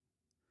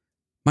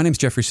My name's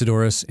Jeffrey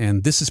Sidoris,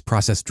 and this is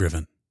Process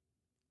Driven.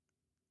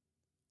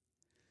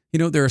 You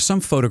know, there are some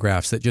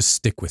photographs that just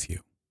stick with you.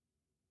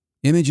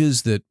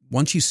 Images that,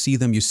 once you see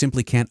them, you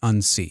simply can't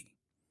unsee.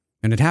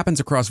 And it happens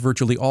across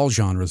virtually all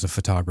genres of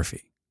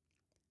photography.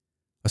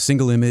 A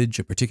single image,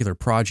 a particular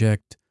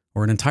project,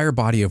 or an entire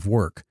body of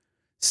work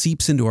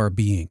seeps into our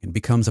being and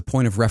becomes a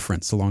point of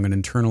reference along an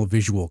internal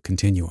visual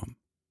continuum.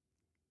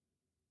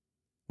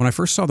 When I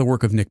first saw the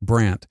work of Nick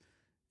Brandt,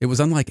 it was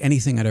unlike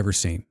anything I'd ever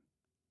seen.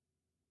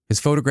 His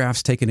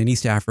photographs taken in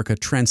East Africa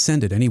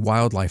transcended any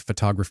wildlife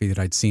photography that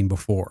I'd seen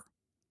before.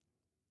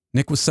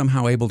 Nick was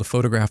somehow able to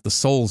photograph the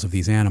souls of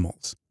these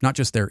animals, not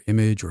just their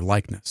image or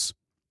likeness.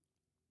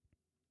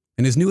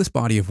 In his newest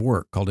body of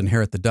work, called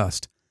Inherit the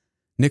Dust,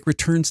 Nick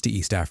returns to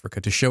East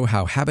Africa to show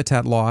how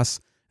habitat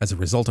loss, as a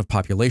result of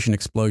population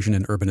explosion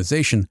and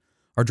urbanization,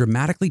 are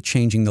dramatically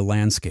changing the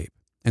landscape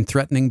and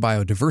threatening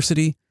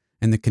biodiversity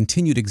and the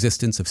continued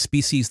existence of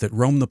species that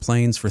roam the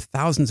plains for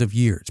thousands of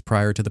years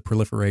prior to the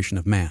proliferation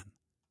of man.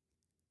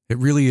 It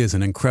really is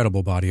an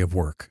incredible body of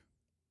work.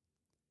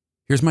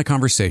 Here's my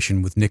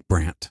conversation with Nick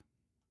Brandt.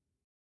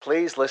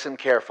 Please listen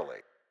carefully.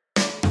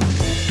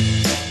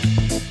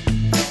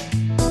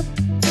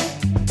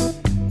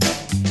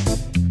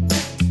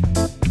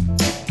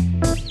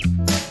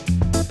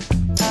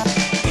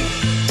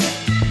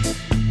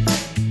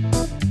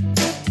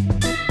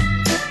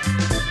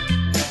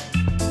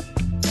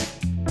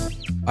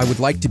 I would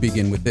like to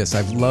begin with this.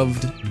 I've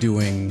loved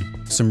doing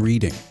some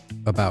reading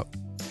about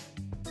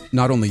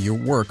not only your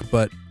work,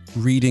 but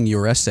reading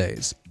your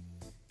essays.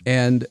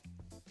 And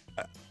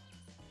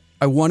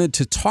I wanted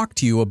to talk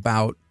to you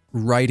about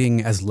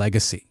writing as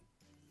legacy.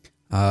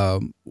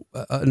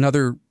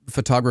 Another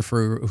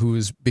photographer who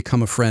has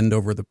become a friend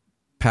over the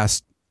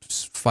past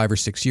 5 or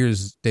 6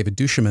 years, David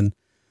Duchemin,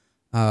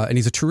 and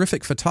he's a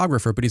terrific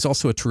photographer, but he's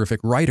also a terrific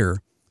writer,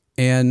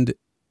 and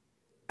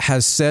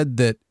has said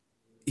that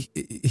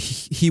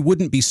he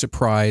wouldn't be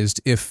surprised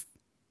if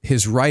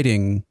his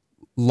writing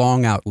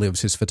long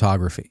outlives his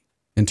photography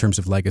in terms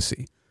of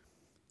legacy.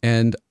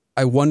 And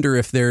I wonder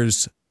if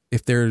there's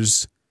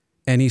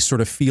any sort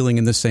of feeling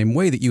in the same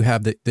way that you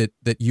have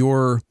that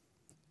you're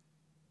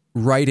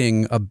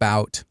writing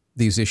about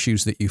these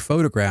issues that you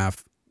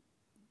photograph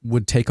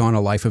would take on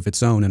a life of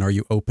its own, and are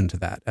you open to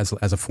that as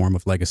a form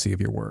of legacy of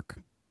your work?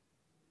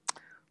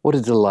 What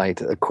a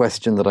delight. A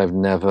question that I've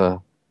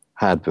never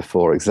had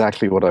before.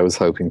 Exactly what I was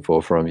hoping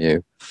for from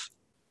you.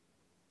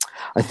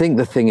 I think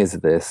the thing is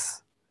this.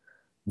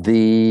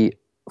 The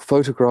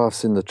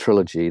photographs in the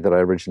trilogy that I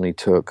originally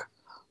took,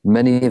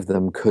 many of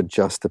them could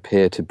just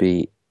appear to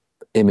be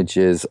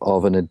images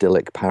of an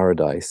idyllic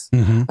paradise.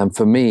 Mm-hmm. And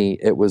for me,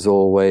 it was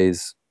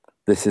always,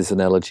 this is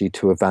an elegy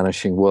to a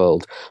vanishing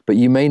world. But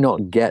you may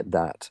not get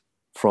that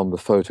from the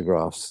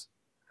photographs.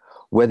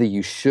 Whether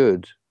you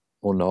should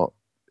or not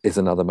is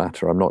another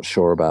matter. I'm not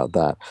sure about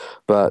that.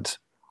 But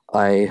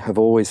I have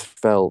always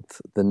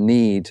felt the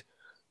need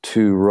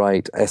to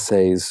write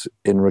essays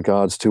in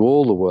regards to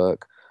all the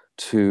work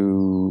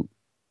to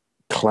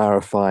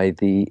clarify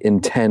the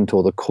intent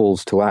or the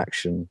calls to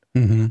action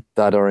mm-hmm.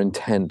 that are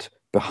intent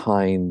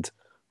behind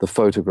the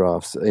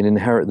photographs. In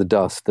Inherit the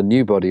Dust, the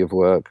new body of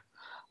work,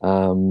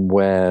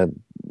 where,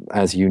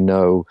 as you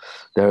know,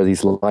 there are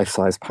these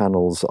life-size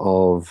panels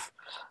of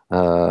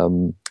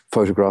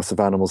photographs of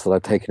animals that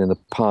I've taken in the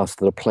past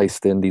that are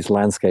placed in these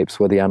landscapes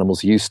where the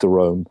animals used to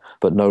roam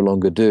but no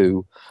longer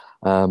do.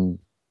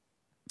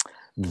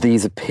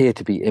 These appear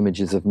to be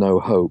images of no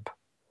hope.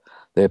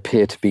 They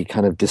appear to be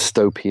kind of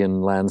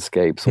dystopian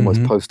landscapes, almost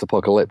mm-hmm.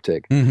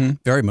 post-apocalyptic. Mm-hmm.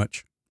 Very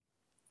much.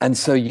 And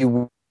so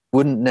you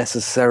wouldn't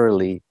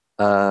necessarily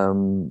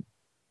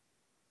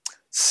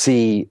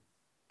see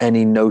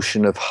any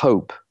notion of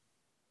hope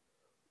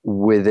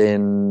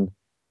within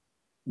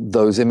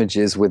those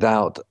images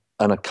without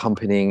an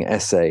accompanying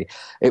essay.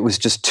 It was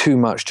just too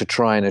much to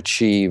try and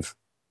achieve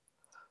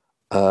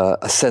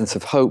a sense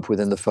of hope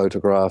within the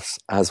photographs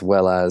as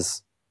well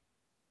as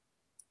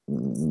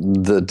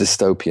the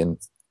dystopian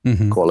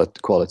mm-hmm.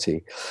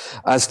 quality.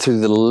 As to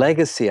the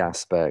legacy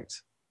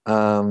aspect,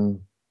 I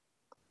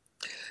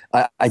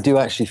do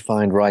actually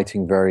find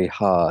writing very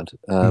hard.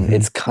 Mm-hmm.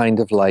 It's kind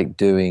of like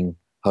doing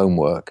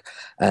homework,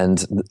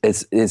 and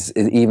it's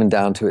even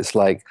down to it's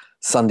like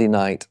Sunday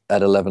night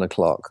at 11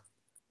 o'clock.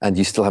 And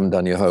you still haven't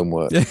done your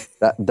homework.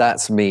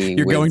 That's me.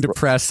 You're going to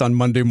press on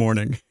Monday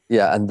morning.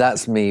 Yeah, and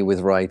that's me with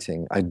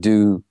writing. I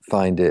do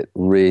find it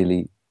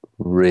really,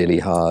 really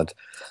hard.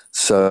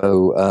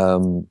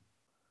 So,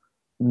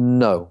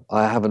 no,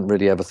 I haven't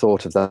really ever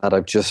thought of that.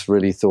 I've just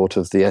really thought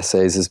of the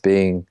essays as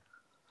being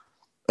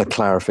a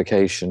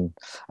clarification.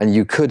 And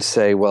you could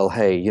say, well,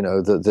 hey, you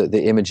know,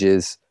 the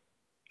images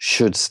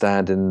should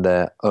stand in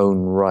their own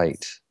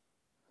right.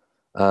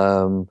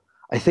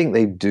 I think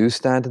they do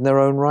stand in their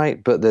own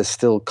right, but there's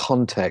still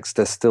context,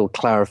 there's still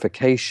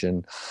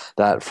clarification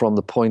that from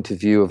the point of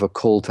view of a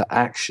call to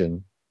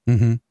action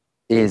mm-hmm.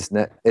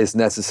 is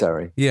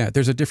necessary. Yeah,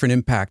 there's a different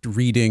impact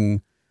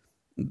reading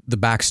the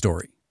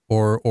backstory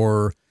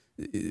or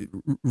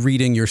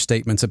reading your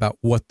statements about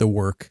what the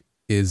work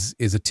is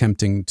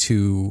attempting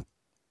to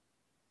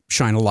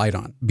shine a light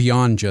on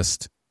beyond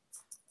just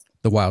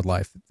the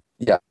wildlife.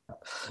 Yeah.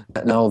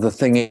 Now, the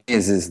thing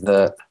is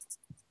that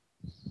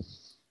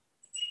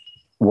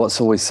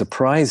what's always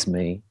surprised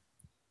me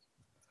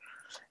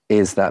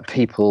is that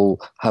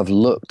people have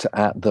looked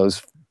at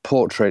those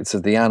portraits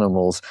of the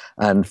animals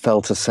and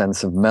felt a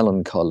sense of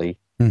melancholy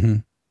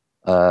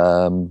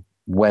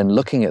when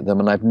looking at them.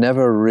 And I've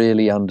never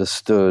really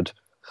understood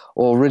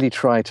or really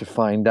tried to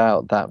find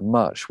out that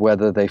much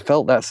whether they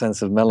felt that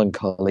sense of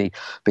melancholy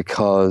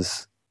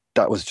because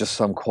that was just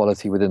some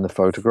quality within the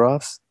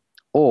photographs,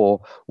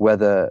 or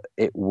whether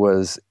it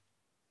was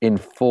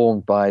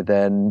informed by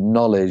their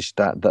knowledge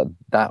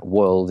that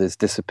world is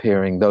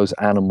disappearing, those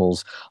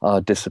animals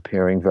are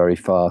disappearing very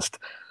fast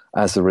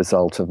as a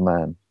result of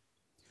man.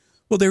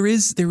 Well, there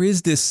is the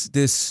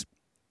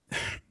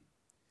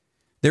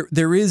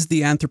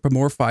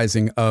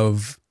anthropomorphizing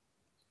of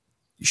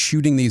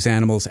shooting these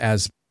animals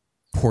as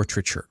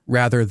portraiture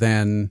rather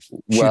than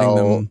shooting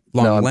them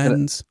long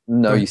lens.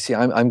 You see,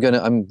 I'm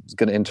gonna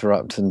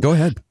interrupt and go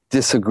ahead.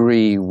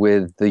 Disagree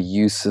with the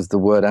use of the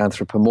word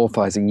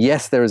anthropomorphizing.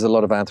 Yes, there is a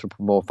lot of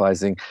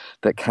anthropomorphizing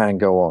that can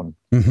go on.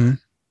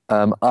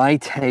 I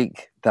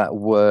take that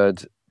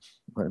word,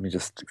 let me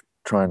just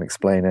try and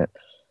explain it.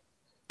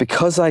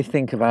 Because I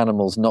think of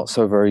animals not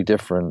so very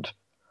different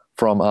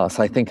from us,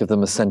 I think of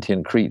them as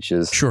sentient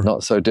creatures,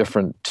 not so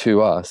different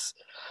to us.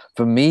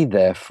 For me,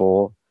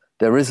 therefore,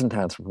 there isn't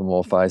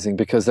anthropomorphizing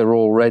because they're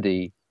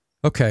already...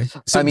 Okay.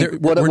 So I mean,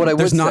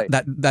 there's not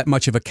that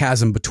much of a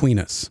chasm between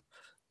us.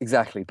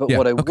 Exactly. But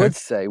what I would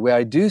say, where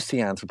I do see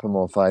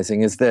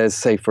anthropomorphizing, is there's,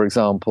 say, for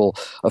example,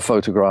 a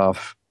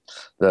photograph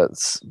that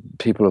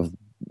people have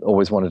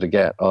always wanted to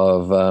get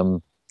of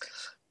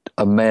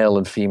a male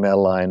and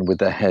female lion with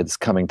their heads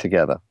coming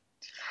together.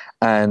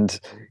 And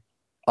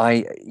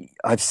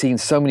I've seen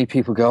so many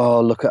people go,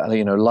 oh, look at,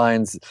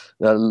 lions,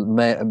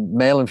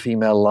 male and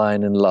female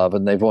lion in love,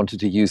 and they've wanted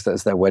to use that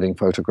as their wedding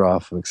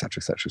photograph, et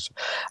cetera, et cetera.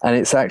 And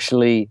it's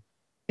actually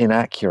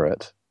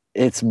inaccurate.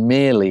 It's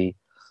merely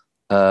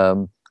a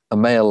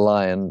male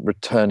lion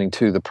returning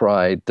to the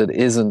pride that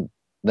isn't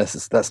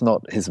that's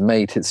not his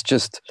mate. It's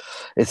just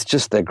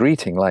their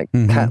greeting, like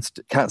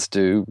cats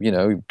do,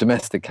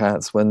 domestic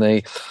cats, when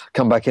they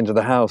come back into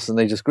the house and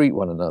they just greet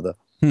one another.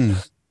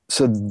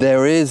 So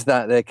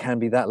there can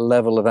be that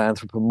level of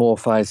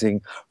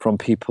anthropomorphizing from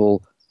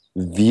people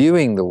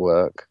viewing the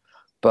work,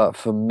 but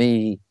for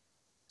me,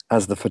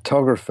 as the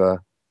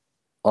photographer,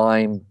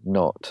 I'm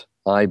not.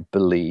 I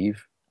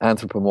believe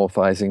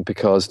anthropomorphizing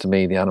because to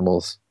me the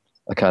animals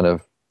are kind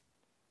of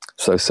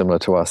so similar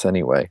to us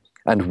anyway,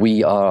 and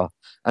we are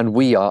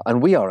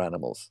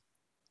animals.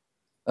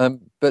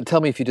 But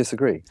tell me if you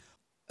disagree.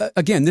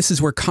 Again, this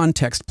is where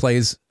context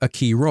plays a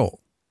key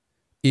role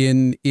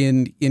in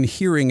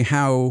hearing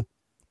how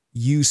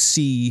you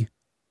see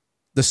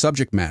the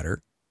subject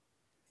matter.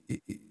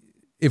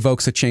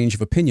 Evokes a change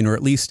of opinion, or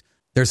at least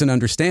there's an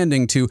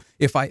understanding to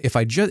if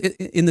I just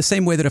in the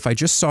same way that if I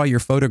just saw your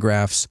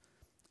photographs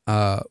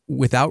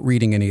without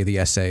reading any of the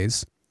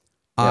essays.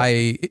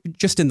 I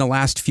just in the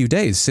last few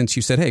days since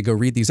you said, hey, go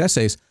read these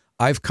essays,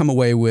 I've come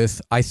away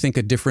with, I think,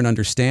 a different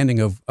understanding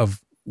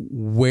of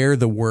where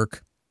the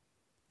work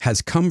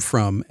has come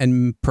from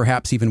and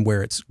perhaps even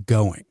where it's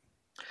going.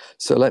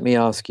 So let me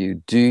ask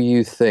you, do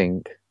you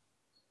think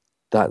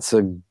that's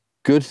a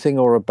good thing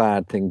or a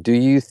bad thing? Do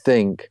you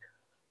think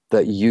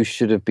that you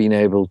should have been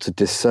able to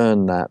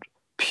discern that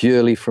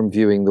purely from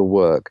viewing the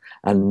work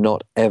and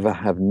not ever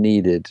have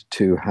needed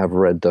to have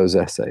read those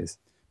essays?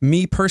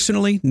 Me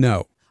personally,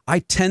 no. I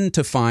tend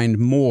to find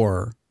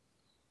more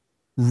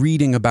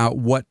reading about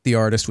what the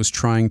artist was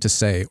trying to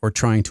say or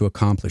trying to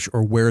accomplish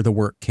or where the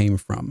work came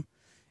from.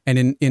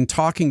 And in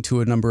talking to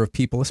a number of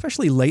people,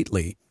 especially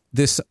lately,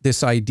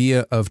 this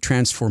idea of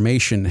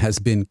transformation has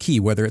been key,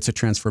 whether it's a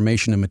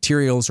transformation of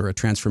materials or a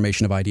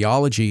transformation of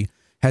ideology,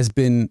 has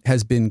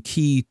been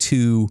key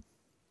to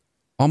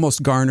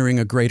almost garnering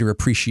a greater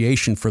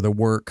appreciation for the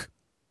work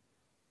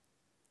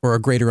or a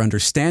greater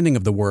understanding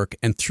of the work.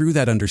 And through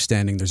that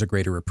understanding, there's a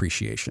greater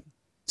appreciation.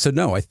 So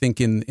no, I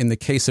think in the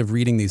case of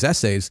reading these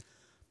essays,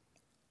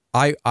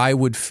 I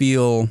would almost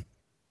feel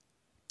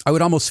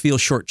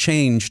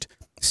shortchanged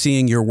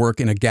seeing your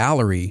work in a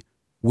gallery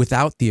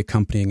without the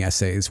accompanying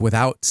essays,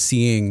 without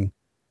seeing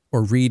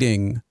or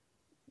reading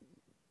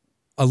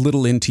a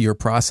little into your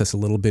process, a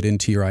little bit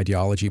into your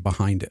ideology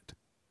behind it.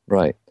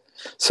 Right.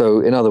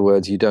 So in other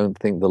words, you don't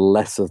think the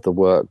less of the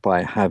work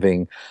by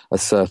having a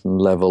certain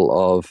level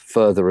of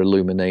further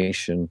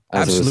illumination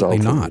as Absolutely a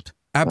result? Not.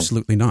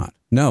 Absolutely not.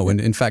 No, and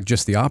in fact,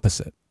 just the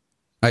opposite.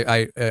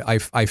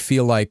 I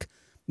feel like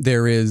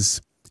there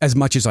is, as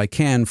much as I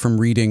can from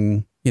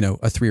reading,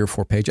 a 3 or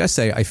 4 page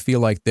essay, I feel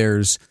like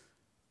there's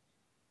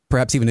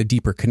perhaps even a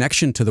deeper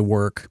connection to the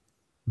work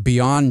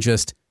beyond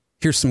just,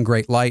 here's some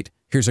great light,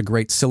 here's a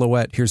great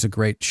silhouette, here's a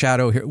great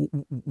shadow,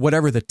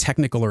 whatever the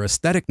technical or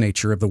aesthetic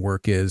nature of the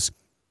work is,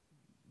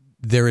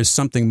 there is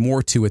something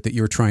more to it that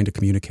you're trying to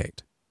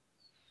communicate.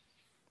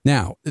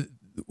 Now,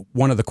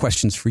 one of the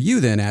questions for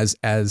you then, as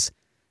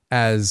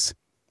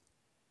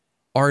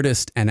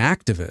artist and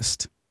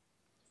activist,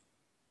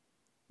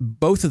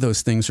 both of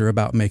those things are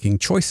about making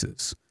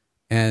choices.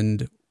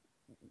 And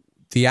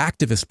the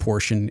activist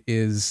portion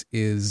is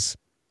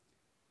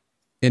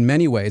in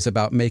many ways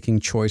about making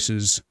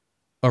choices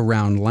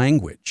around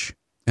language.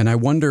 And I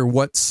wonder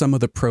what some of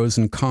the pros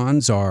and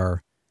cons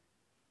are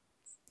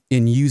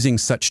in using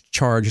such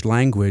charged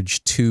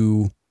language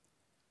to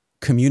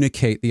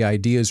communicate the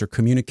ideas or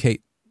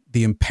communicate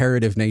the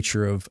imperative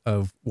nature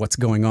of what's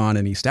going on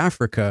in East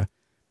Africa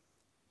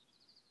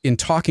in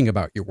talking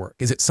about your work.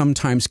 Is it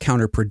sometimes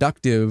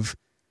counterproductive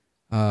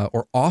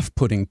or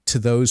off-putting to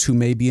those who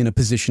may be in a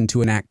position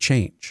to enact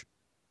change?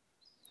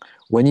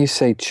 When you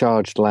say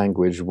charged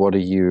language, what are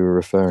you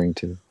referring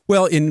to?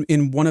 Well,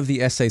 in one of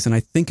the essays, and I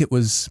think it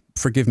was,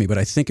 forgive me, but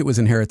I think it was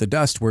Inherit the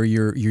Dust, where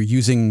you're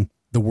using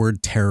the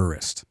word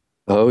terrorist.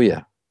 Oh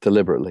yeah,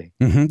 deliberately.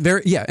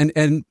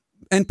 Mm-hmm.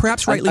 And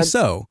perhaps rightly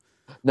so.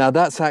 Now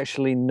that's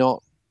actually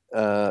not.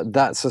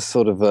 That's a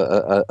sort of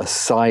a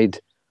side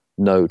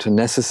note, a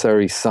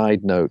necessary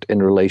side note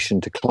in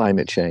relation to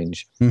climate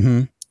change.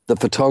 Mm-hmm. The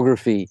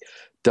photography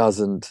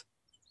doesn't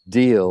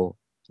deal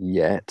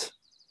yet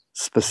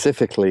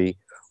specifically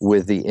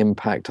with the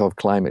impact of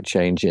climate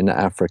change in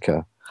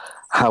Africa.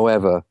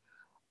 However,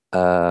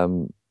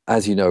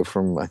 as you know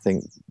from, I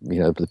think,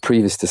 the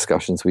previous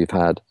discussions we've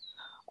had,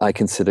 I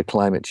consider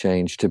climate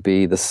change to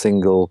be the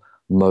single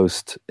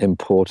most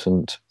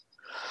important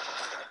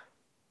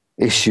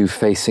issue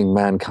facing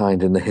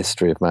mankind in the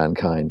history of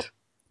mankind.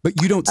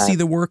 But you don't see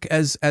the work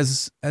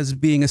as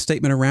being a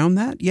statement around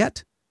that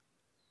yet?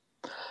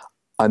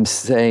 I'm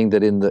saying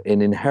that in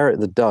Inherit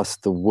the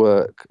Dust,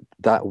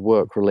 that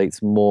work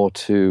relates more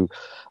to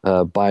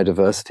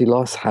biodiversity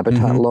loss,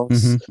 habitat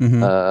loss,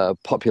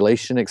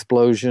 population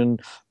explosion,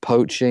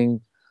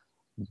 poaching,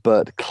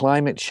 but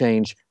climate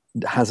change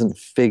hasn't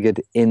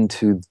figured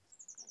into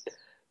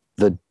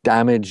the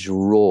damage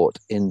wrought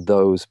in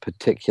those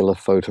particular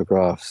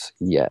photographs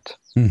yet.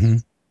 Mm-hmm.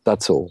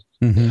 That's all.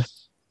 Mm-hmm.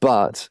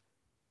 But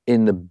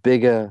in the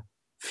bigger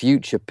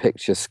future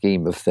picture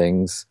scheme of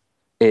things,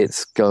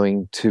 it's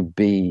going to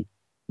be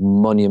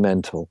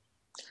monumental,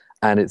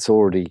 and it's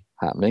already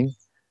happening.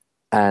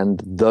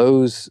 And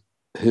those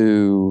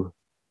who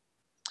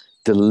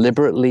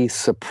deliberately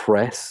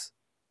suppress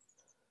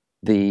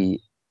the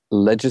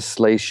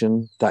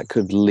legislation that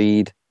could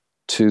lead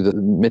to the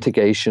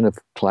mitigation of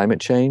climate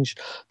change,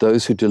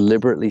 those who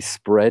deliberately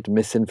spread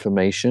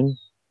misinformation,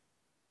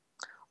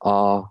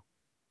 are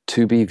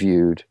to be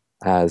viewed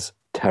as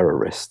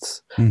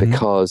terrorists. Mm-hmm.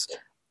 Because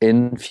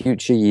in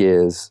future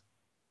years,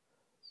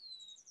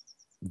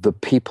 the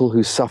people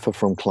who suffer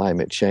from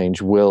climate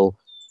change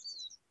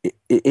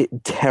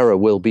terror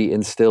will be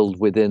instilled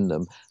within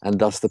them, and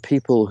thus the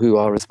people who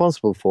are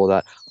responsible for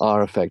that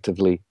are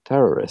effectively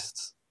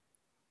terrorists.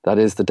 That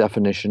is the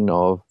definition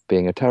of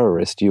being a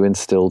terrorist. You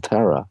instill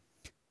terror.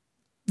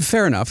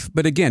 Fair enough.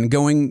 But again,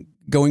 going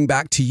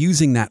back to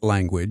using that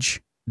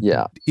language,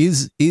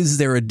 is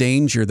there a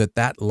danger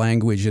that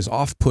language is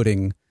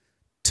off-putting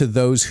to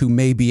those who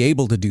may be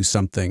able to do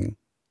something?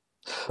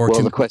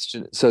 The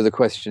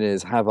question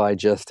is, have I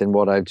just, in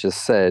what I've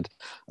just said,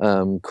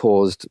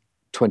 caused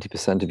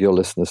 20% of your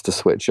listeners to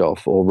switch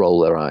off or roll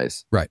their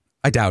eyes? Right.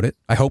 I doubt it.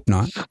 I hope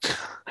not.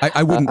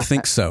 I wouldn't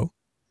think so.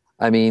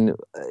 I mean,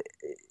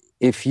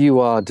 if you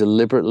are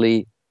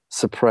deliberately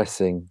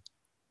suppressing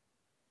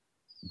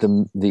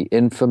the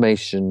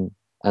information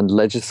and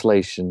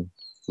legislation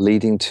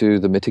leading to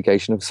the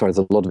mitigation of, there's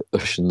a lot of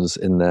oceans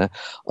in there,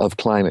 of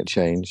climate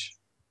change,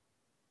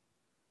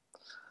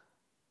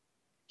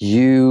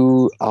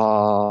 you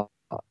are,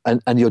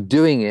 and you're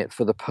doing it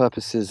for the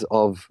purposes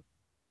of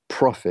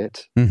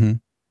profit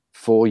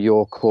for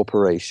your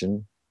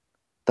corporation,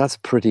 that's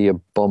pretty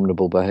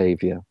abominable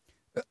behavior.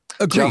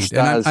 Agreed.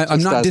 And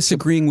I'm not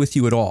disagreeing with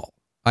you at all.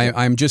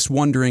 I'm just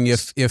wondering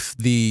if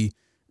the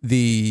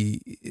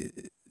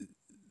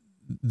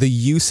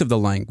use of the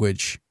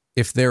language,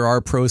 if there are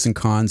pros and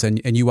cons,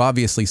 and you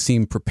obviously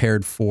seem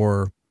prepared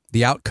for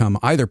the outcome,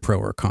 either pro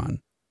or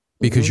con,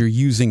 because you're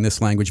using this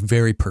language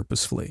very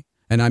purposefully.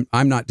 And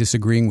I'm not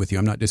disagreeing with you.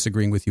 I'm not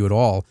disagreeing with you at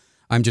all.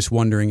 I'm just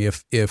wondering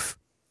if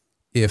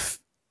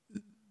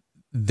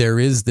there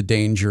is the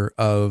danger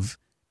of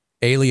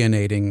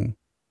alienating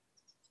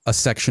a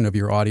section of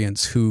your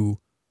audience who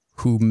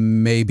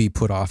may be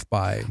put off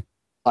by.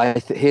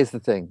 Here's the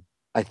thing.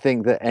 I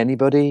think that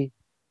anybody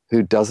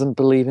who doesn't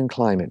believe in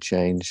climate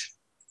change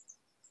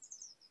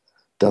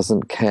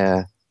doesn't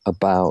care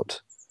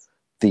about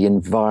the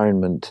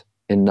environment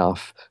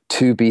enough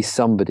to be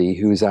somebody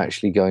who's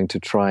actually going to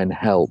try and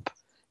help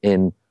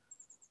in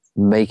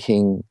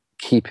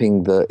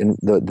keeping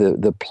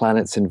the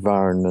planet's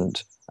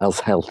environment as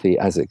healthy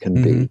as it can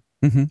be.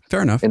 Mm-hmm.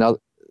 Fair enough.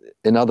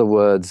 In other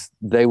words,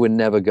 they were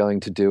never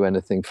going to do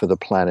anything for the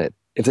planet.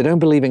 If they don't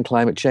believe in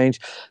climate change,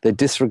 they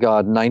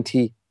disregard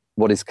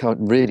what is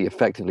really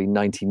effectively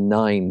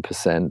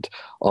 99%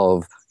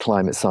 of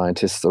climate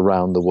scientists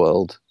around the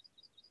world.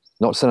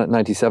 Not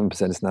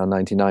 97%, it's now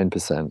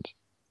 99%.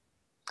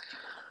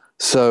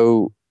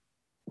 So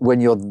when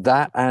you're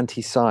that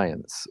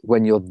anti-science,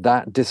 when you're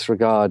that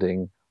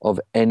disregarding of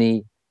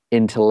any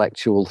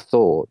intellectual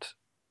thought,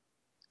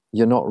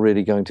 you're not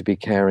really going to be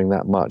caring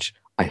that much.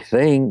 I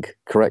think,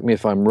 correct me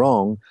if I'm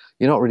wrong,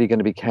 you're not really going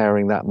to be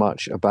caring that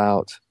much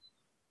about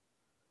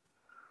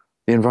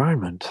the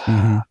environment.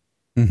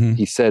 Mm-hmm. Mm-hmm.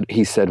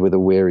 He said with a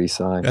weary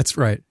sigh. That's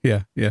right.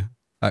 Yeah. Yeah.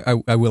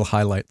 I will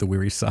highlight the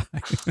weary sigh.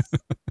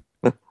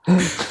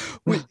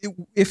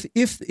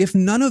 If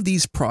none of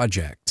these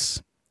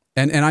projects,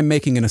 and I'm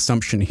making an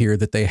assumption here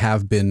that they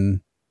have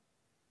been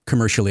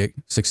commercially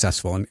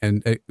successful,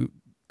 and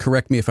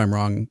correct me if I'm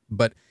wrong,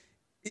 but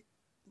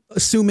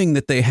assuming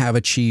that they have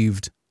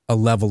achieved a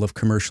level of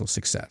commercial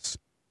success,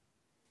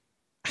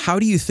 how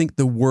do you think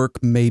the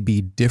work may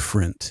be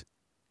different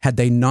had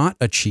they not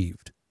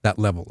achieved that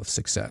level of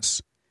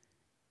success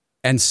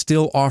and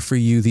still offer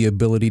you the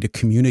ability to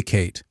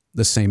communicate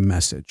the same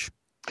message?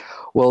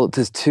 Well,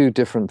 there's two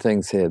different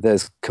things here.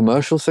 There's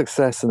commercial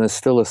success and there's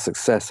still a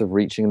success of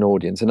reaching an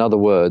audience. In other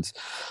words,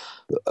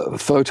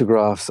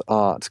 photographs,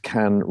 art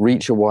can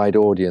reach a wide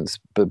audience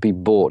but be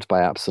bought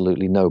by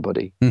absolutely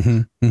nobody.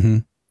 Mm-hmm. Mm-hmm.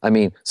 I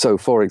mean, so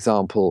for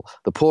example,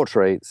 the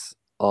portraits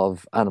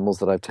of animals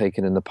that I've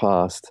taken in the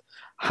past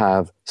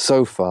have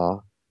so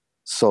far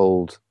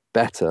sold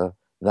better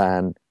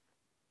than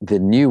the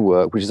new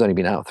work, which has only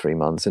been out 3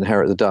 months,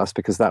 Inherit the Dust,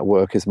 because that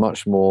work is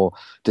much more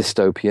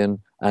dystopian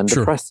and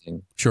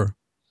depressing. Sure.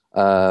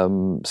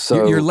 So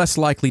you're less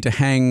likely to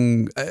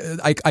hang.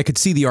 I could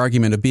see the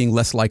argument of being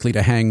less likely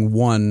to hang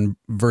one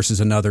versus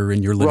another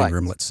in your living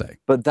room, let's say.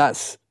 But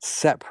that's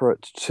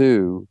separate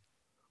to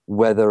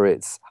whether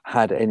it's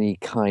had any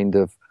kind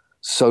of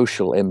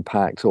social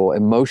impact or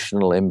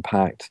emotional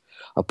impact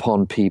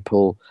upon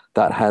people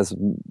that has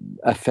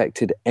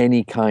affected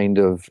any kind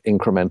of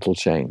incremental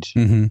change.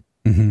 Mm-hmm.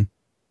 Mm-hmm.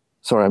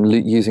 Sorry, I'm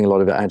using a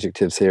lot of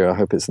adjectives here. I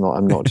hope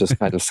I'm not just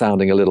kind of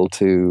sounding a little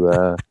too,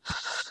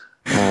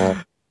 I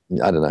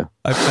don't know.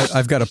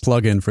 I've got a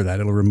plug-in for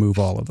that. It'll remove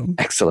all of them.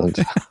 Excellent.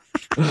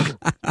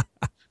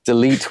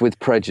 Delete with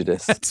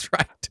prejudice. That's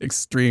right.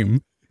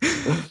 Extreme.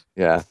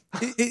 Yeah.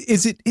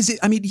 Is it,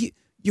 I mean,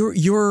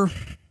 you're.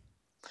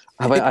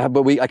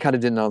 I kind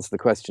of didn't answer the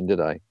question, did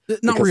I?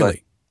 Not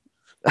really.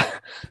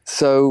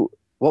 So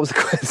what was the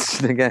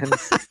question again?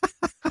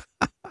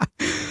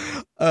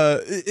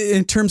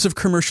 In terms of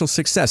commercial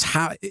success,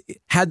 how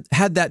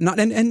had that not,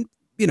 and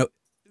you know,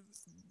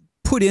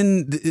 put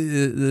in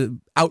the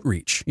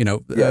outreach, you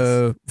know,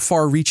 yes.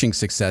 Far-reaching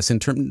success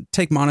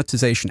take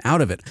monetization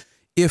out of it.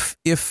 If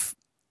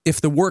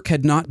the work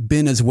had not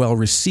been as well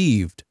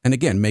received, and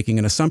again, making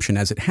an assumption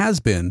as it has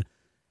been,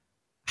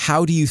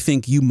 how do you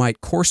think you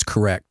might course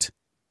correct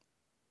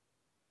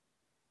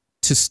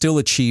to still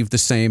achieve the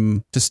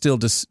same, to still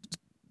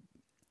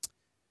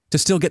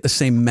get the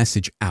same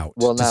message out?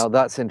 Well, now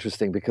that's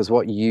interesting, because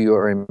what you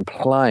are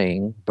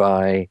implying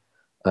by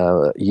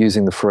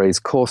using the phrase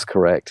course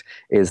correct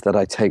is that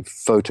I take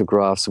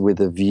photographs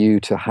with a view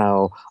to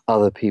how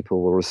other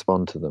people will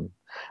respond to them.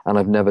 And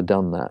I've never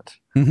done that.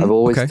 Mm-hmm. I've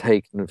always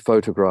taken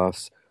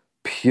photographs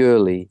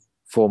purely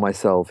for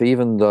myself,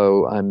 even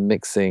though I'm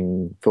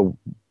mixing for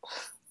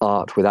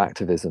art with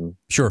activism.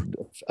 Sure.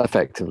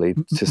 Effectively.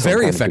 To some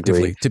very kind of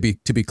effectively, degree.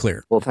 to be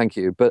clear. Well, thank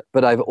you. But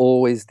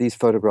these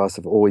photographs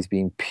have always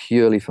been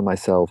purely for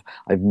myself.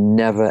 I've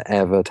never,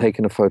 ever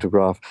taken a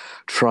photograph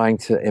trying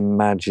to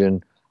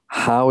imagine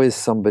how is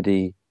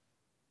somebody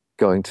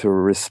going to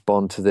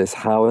respond to this?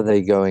 How are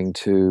they going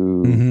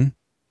to... Mm-hmm.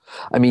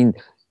 I mean,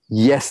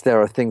 yes,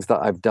 there are things that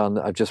I've done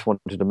that I've just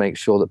wanted to make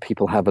sure that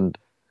people haven't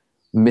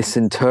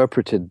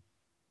misinterpreted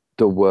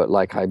the work.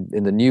 Like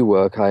in the new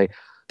work, I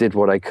did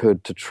what I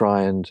could to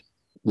try and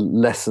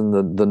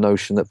lessen the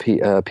notion that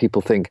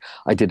people think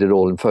I did it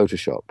all in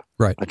Photoshop.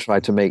 Right. I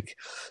tried to make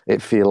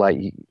it feel like,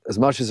 as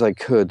much as I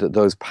could, that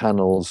those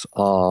panels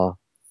are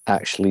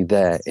actually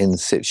there in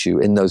situ,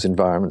 in those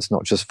environments,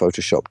 not just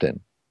Photoshopped in.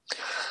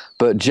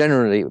 But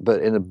generally,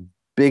 in a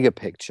bigger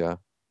picture,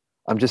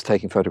 I'm just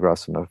taking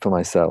photographs for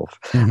myself.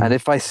 Mm-hmm. And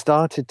if I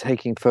started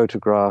taking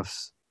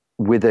photographs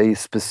with a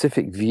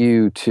specific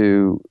view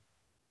to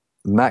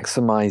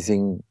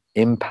maximizing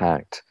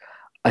impact,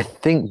 I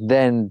think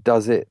then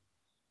does it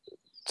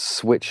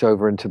switch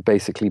over into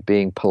basically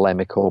being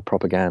polemic or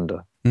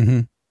propaganda.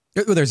 Mm-hmm.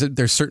 Well,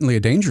 there's certainly a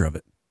danger of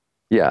it.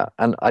 Yeah,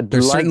 and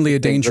there's certainly a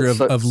danger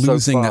of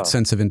losing that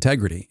sense of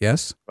integrity.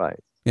 Yes, right.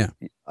 Yeah,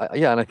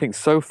 and I think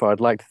so far I'd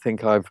like to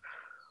think I've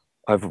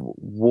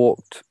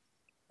walked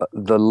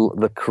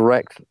the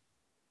correct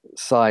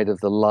side of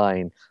the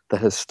line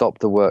that has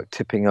stopped the work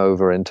tipping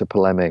over into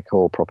polemic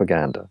or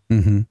propaganda.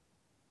 Mm-hmm.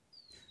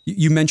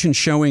 You mentioned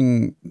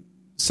showing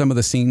some of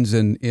the scenes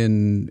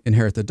in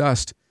Inherit the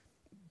Dust.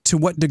 To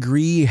what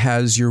degree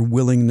has your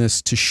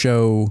willingness to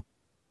show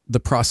the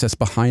process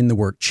behind the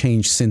work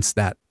changed since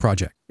that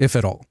project, if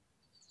at all?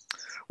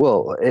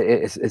 Well,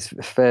 it's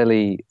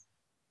fairly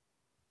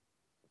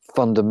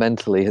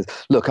fundamentally.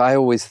 Look, I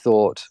always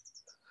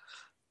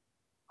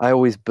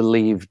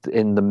believed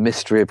in the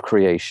mystery of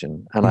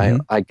creation, and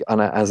mm-hmm.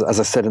 As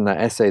I said in that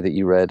essay that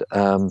you read,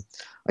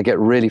 I get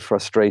really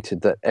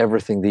frustrated that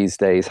everything these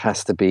days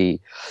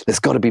there's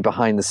got to be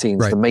behind the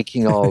scenes, Right. the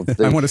making of.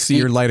 I want to see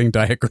your lighting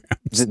diagrams.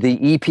 The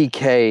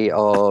EPK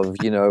of,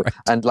 Right.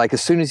 and like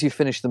as soon as you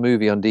finish the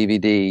movie on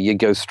DVD, you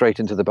go straight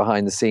into the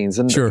behind the scenes.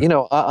 And, Sure.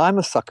 I'm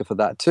a sucker for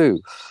that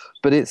too.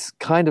 But it's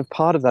kind of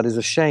part of that is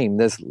a shame.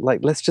 There's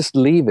let's just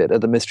leave it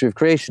at the mystery of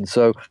creation.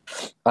 So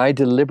I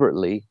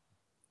deliberately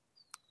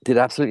did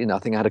absolutely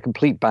nothing. I had a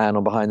complete ban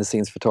on behind the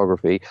scenes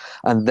photography.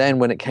 And then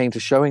when it came to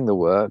showing the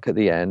work at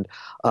the end,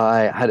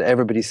 I had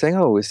everybody saying,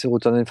 oh, it's all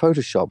done in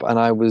Photoshop. And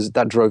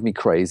that drove me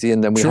crazy.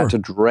 And then we Sure. had to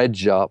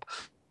dredge up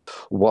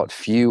what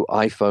few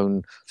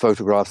iPhone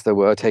photographs there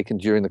were taken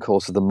during the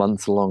course of the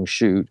month-long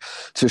shoot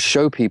to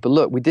show people,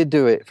 look, we did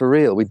do it for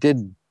real. We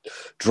did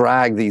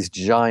drag these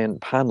giant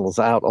panels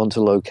out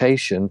onto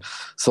location,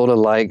 sort of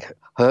like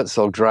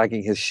Herzog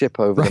dragging his ship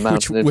over the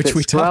mountain, which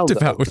we talked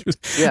about.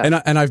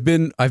 Yeah. And I've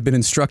been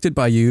instructed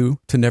by you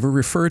to never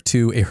refer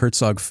to a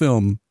Herzog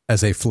film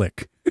as a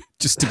flick,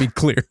 just to be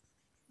clear.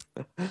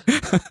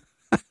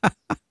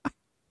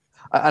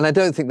 And I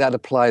don't think that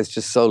applies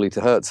just solely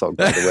to Herzog,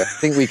 by the way. I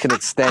think we can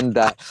extend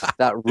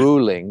that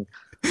ruling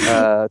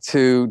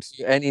to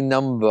any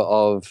number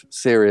of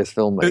serious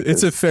filmmakers.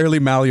 It's a fairly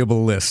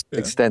malleable list.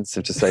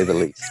 Extensive, to say the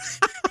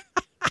least.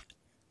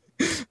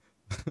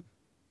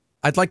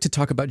 I'd like to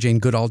talk about Jane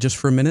Goodall just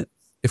for a minute,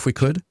 if we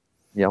could.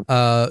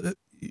 Yeah.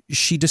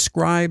 She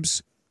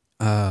describes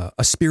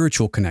a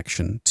spiritual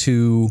connection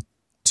to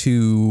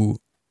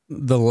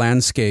the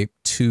landscape,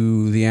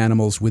 to the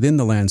animals within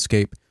the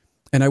landscape.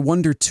 And I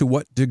wonder to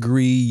what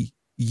degree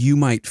you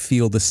might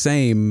feel the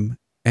same.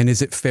 And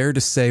is it fair to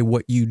say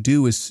what you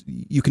do is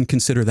you can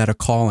consider that a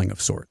calling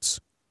of sorts?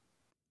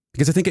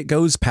 Because I think it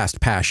goes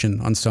past passion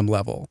on some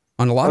level,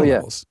 on a lot of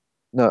levels.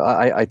 No,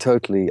 I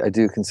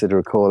do consider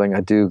a calling.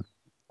 I do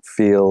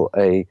feel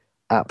a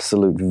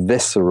absolute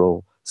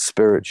visceral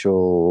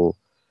spiritual,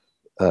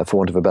 for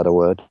want of a better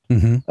word,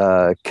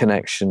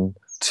 connection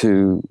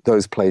to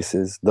those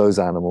places, those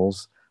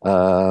animals.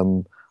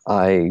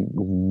 I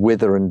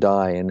wither and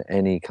die in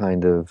any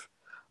kind of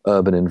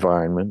urban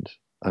environment.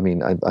 I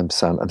mean, I'm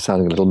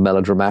sounding a little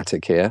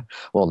melodramatic here.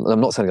 Well, I'm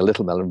not sounding a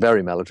little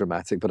very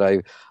melodramatic, but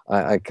I'm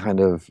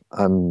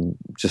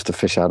just a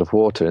fish out of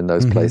water in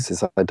those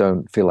places. I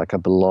don't feel like I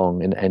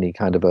belong in any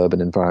kind of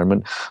urban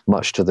environment,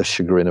 much to the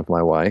chagrin of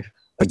my wife.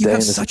 But you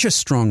have such a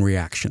strong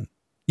reaction.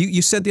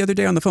 You said the other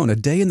day on the phone, a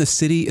day in the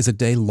city is a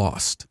day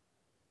lost.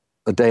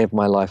 A day of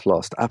my life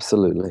lost,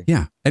 absolutely.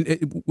 Yeah.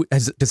 And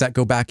does that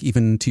go back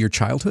even to your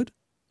childhood?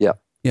 Yeah.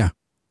 Yeah.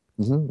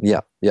 Mm-hmm.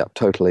 Yeah,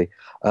 totally.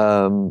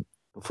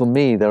 For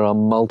me, there are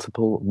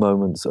multiple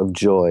moments of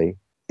joy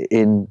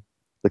in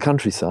the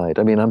countryside.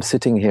 I mean, I'm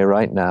sitting here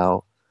right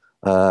now,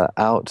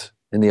 out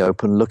in the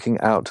open, looking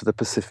out to the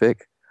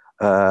Pacific,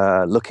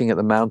 looking at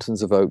the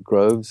mountains of oak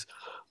groves,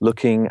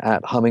 looking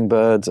at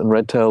hummingbirds and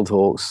red-tailed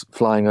hawks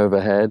flying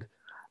overhead,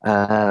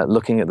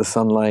 looking at the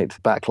sunlight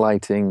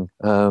backlighting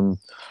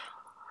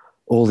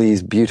all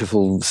these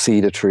beautiful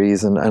cedar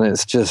trees, and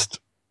it's just,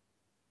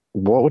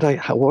 what would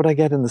I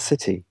get in the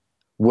city?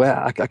 Where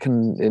I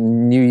can,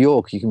 in New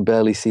York, you can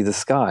barely see the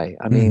sky.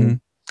 I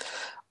mean,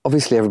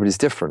 obviously everybody's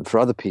different. For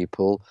other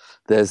people,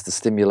 there's the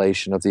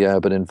stimulation of the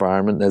urban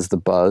environment. There's the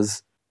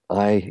buzz.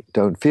 I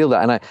don't feel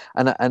that,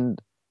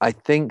 and I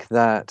think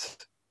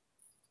that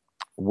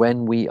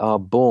when we are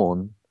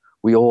born,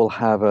 we all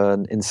have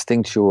an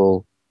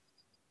instinctual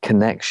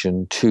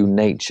connection to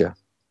nature,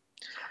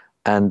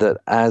 and that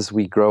as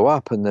we grow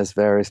up, and there's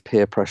various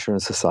peer pressure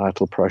and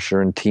societal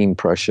pressure and teen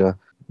pressure,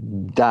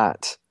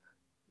 that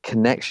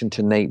connection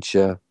to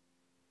nature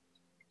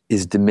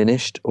is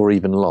diminished or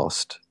even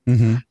lost.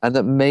 And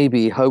that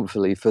maybe,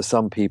 hopefully, for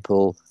some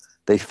people,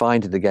 they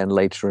find it again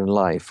later in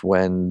life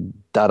when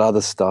that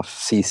other stuff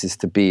ceases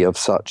to be of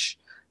such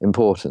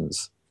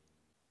importance.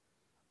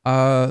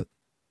 There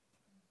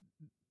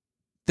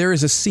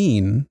is a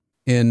scene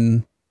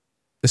in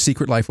The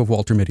Secret Life of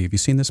Walter Mitty. Have you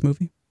seen this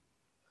movie?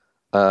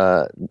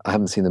 I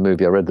haven't seen the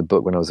movie. I read the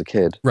book when I was a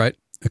kid. Right.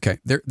 Okay.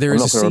 There I'm is not a going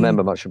to scene.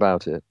 remember much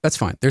about it. That's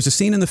fine. There's a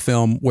scene in the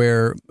film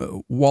where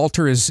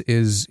Walter is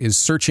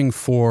searching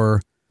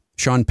for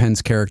Sean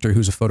Penn's character,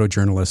 who's a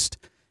photojournalist,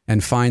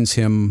 and finds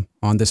him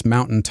on this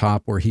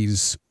mountaintop where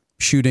he's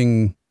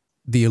shooting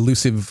the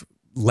elusive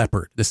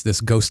leopard, this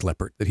ghost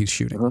leopard that he's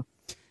shooting.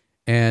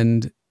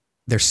 And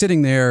they're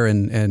sitting there,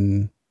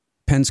 and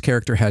Penn's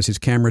character has his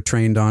camera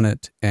trained on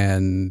it,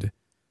 and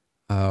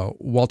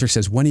Walter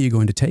says, "When are you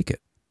going to take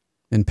it?"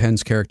 And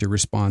Penn's character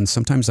responds,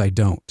 "Sometimes I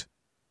don't.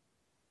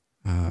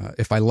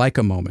 If I like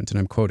a moment," and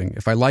I'm quoting,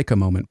 "if I like a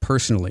moment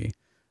personally,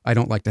 I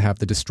don't like to have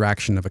the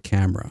distraction of a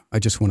camera. I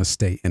just want to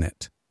stay in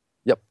it."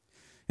 Yep.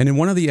 And in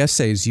one of the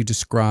essays, you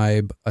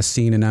describe a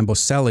scene in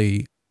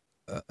Amboseli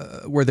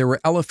where there were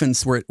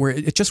elephants where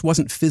it just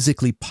wasn't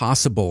physically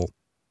possible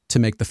to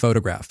make the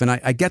photograph. And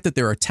I get that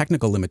there are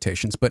technical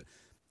limitations, but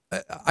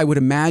I would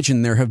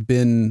imagine there have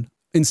been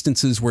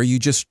instances where you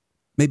just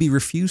maybe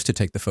refuse to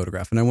take the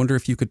photograph. And I wonder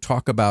if you could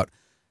talk about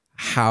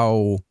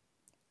how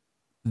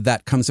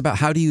that comes about.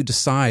 How do you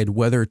decide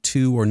whether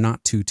to or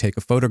not to take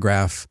a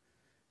photograph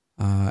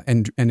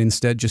and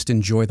instead just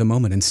enjoy the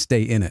moment and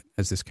stay in it,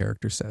 as this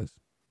character says.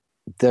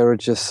 There are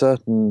just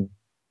certain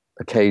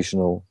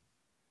occasional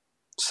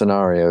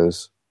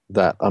scenarios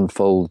that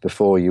unfold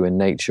before you in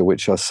nature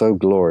which are so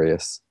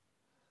glorious,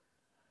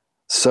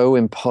 so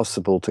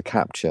impossible to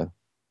capture,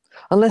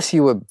 unless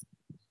you were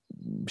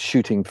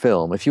shooting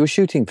film. If you were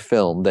shooting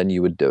film, then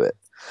you would do it.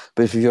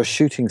 But if you're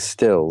shooting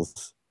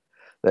stills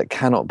that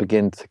cannot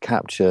begin to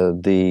capture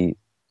the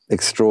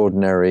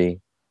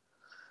extraordinary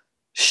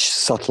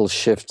subtle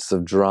shifts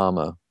of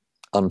drama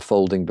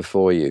unfolding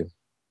before you,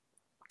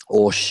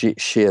 or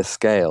sheer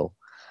scale,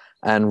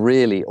 and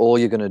really all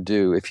you're going to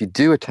do, if you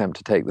do attempt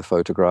to take the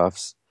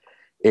photographs,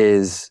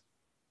 is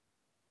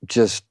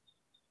just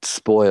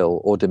spoil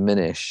or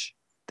diminish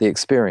the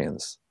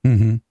experience.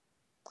 Mm-hmm.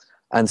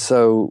 And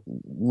so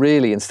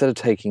really, instead of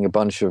taking a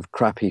bunch of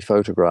crappy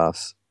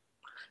photographs,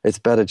 it's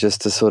better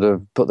just to sort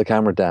of put the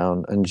camera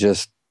down and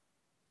just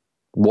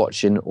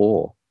watch in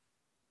awe.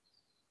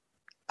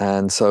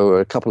 And so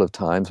a couple of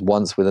times,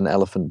 once with an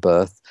elephant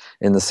birth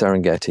in the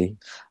Serengeti,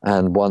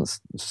 and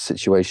once the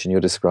situation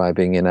you're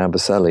describing in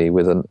Amboseli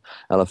with an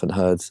elephant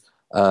herds,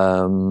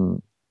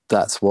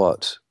 that's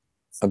what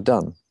I've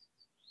done.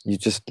 You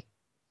just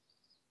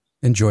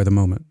enjoy the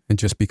moment and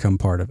just become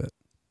part of it.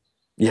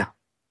 Yeah.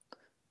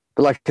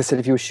 But like I said,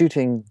 if you were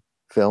shooting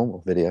film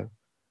or video,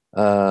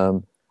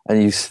 and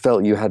you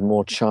felt you had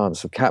more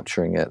chance of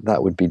capturing it,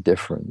 that would be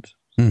different.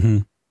 Mm-hmm.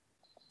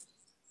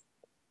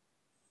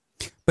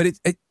 But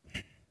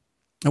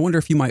I wonder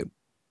if you might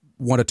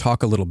want to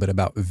talk a little bit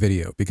about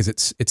video, because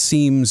it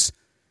seems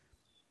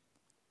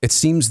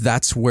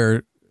that's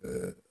where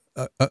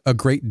a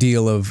great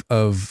deal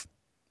of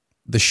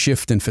the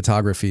shift in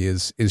photography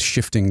is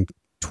shifting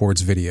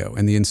towards video,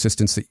 and the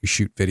insistence that you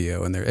shoot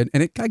video,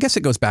 I guess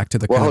it goes back to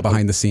the kind of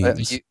behind the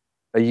scenes.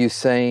 Are you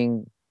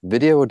saying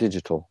video or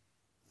digital?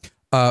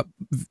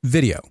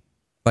 Video,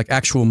 like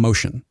actual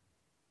motion.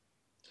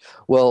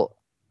 Well,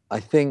 I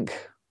think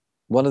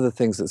one of the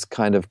things that's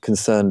kind of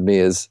concerned me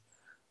as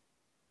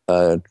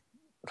a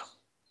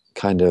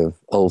kind of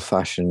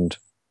old-fashioned,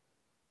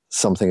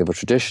 something of a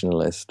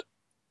traditionalist,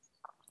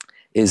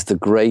 is the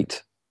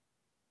great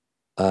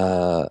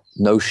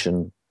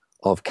notion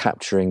of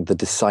capturing the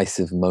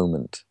decisive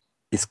moment.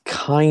 Is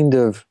kind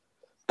of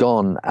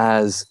gone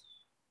as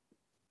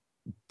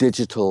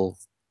digital,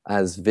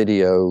 as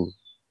video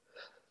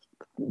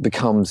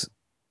becomes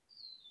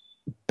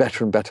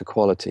better and better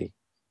quality.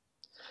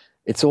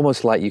 It's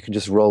almost like you can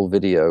just roll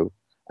video,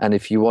 and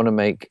if you want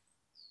to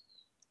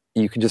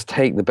you can just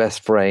take the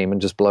best frame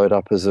and just blow it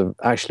up as a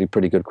actually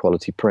pretty good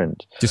quality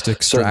print. Just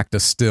extract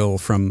a still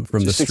from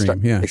the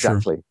stream. Yeah,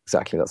 exactly. Sure.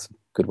 Exactly. That's a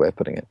good way of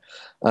putting it.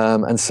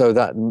 And so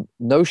that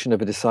notion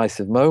of a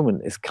decisive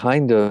moment is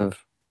kind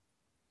of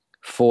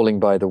falling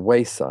by the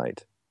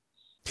wayside.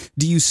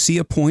 Do you see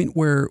a point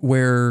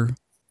where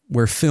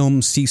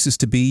film ceases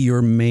to be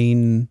your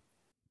main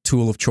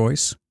tool of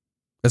choice,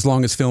 as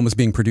long as film is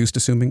being produced,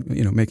 assuming,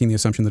 making the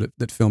assumption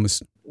that film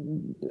is?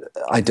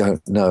 I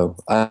don't know.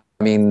 I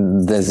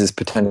mean, there's this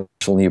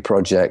potential new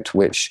project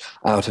which,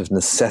 out of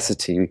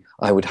necessity,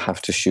 I would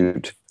have to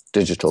shoot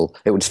digital.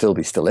 It would still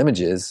be still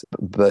images,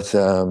 but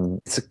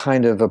it's a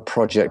kind of a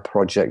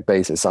project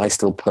basis. I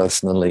still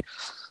personally,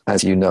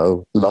 as you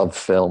know, love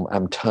film.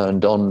 I'm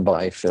turned on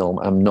by film.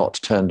 I'm not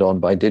turned on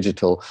by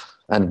digital.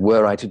 And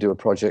were I to do a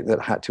project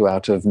that had to,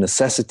 out of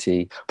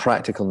necessity,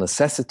 practical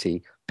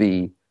necessity,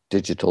 be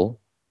digital,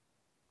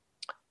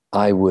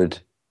 I would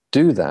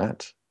do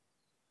that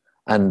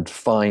and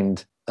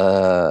find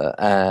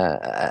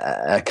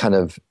a kind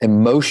of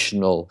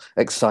emotional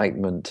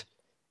excitement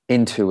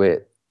into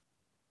it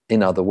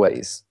in other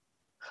ways.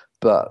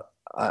 But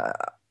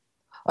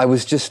I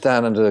was just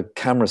down at a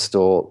camera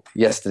store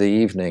yesterday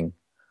evening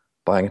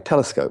buying a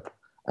telescope,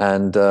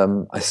 and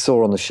I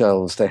saw on the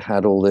shelves they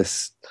had all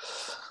this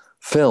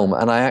film,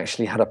 and I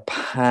actually had a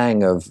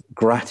pang of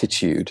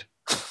gratitude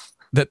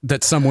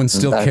that someone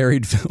still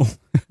carried film.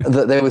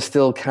 That they were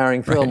still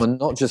carrying film, right. And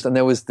not just, and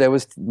there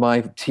was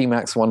my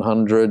T-Max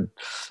 100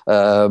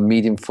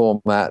 medium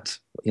format,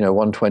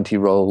 120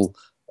 roll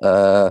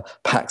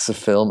packs of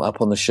film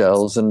up on the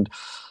shelves, and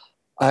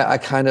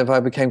I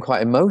became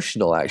quite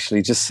emotional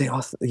actually, just seeing, I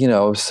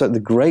was so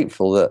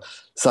grateful that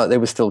they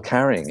were still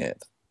carrying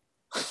it.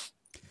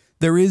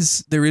 There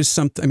is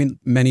something. I mean,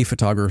 many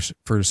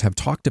photographers have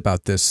talked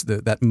about this,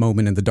 that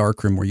moment in the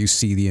darkroom where you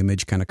see the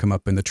image kind of come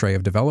up in the tray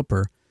of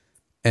developer.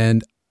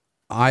 And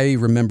I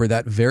remember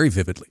that very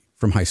vividly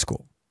from high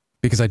school,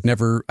 because I'd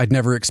never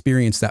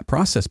experienced that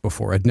process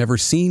before. I'd never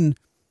seen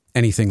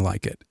anything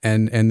like it.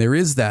 And there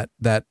is that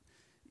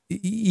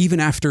even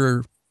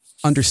after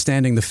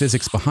understanding the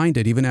physics behind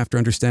it, even after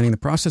understanding the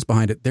process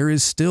behind it, there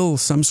is still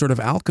some sort of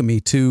alchemy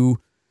to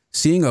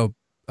seeing a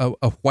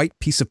white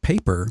piece of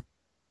paper,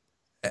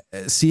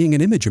 seeing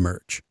an image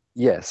emerge.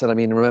 Yes, and I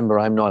mean, remember,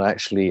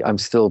 I'm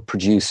still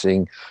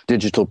producing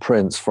digital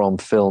prints from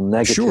film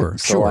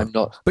negatives. Sure. I'm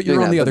not. But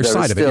you're on the other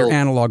side of it. You're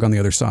analog on the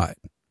other side.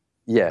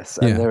 Yes,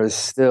 and there is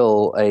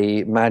still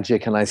a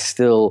magic, and I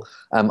still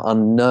am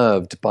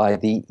unnerved by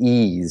the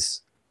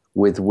ease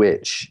with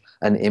which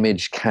an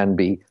image can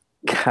be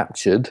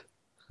captured.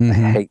 I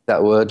Mm-hmm. hate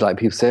that word. Like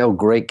people say, oh,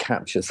 great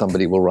capture.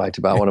 Somebody will write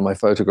about one of my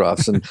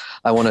photographs. And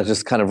I want to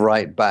just kind of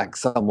write back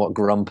somewhat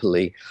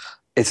grumpily.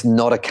 It's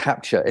not a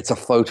capture. It's a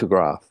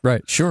photograph.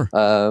 Right. Sure.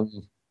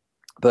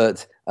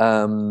 But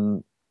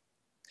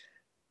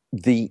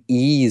the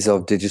ease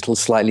of digital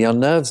slightly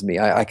unnerves me.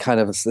 I kind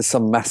of, there's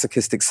some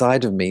masochistic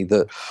side of me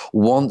that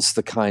wants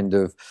the kind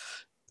of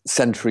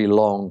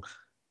century-long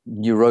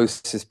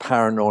neurosis,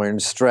 paranoia,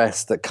 and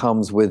stress that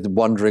comes with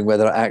wondering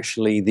whether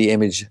actually the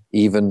image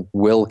even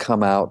will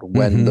come out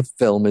when the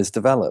film is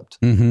developed.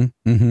 Mm-hmm.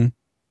 Mm-hmm.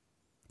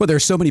 Well,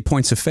 there's so many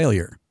points of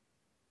failure.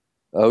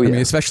 Oh, yeah. I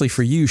mean, especially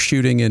for you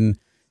shooting in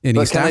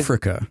East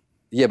Africa.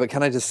 Yeah, but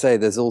can I just say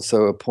there's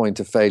also a point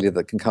of failure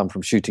that can come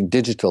from shooting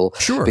digital.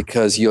 Sure.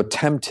 Because you're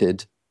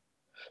tempted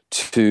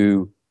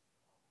to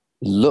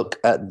look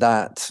at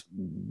that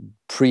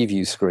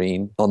preview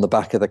screen on the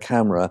back of the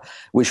camera,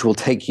 which will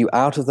take you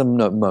out of the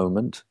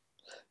moment,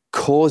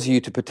 cause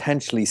you to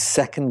potentially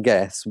second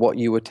guess what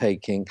you were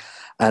taking,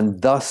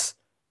 and thus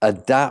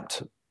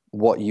adapt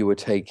what you were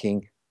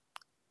taking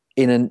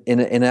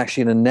in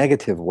actually in a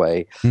negative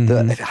way.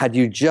 That had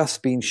you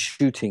just been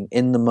shooting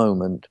in the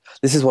moment,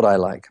 this is what I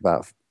like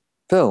about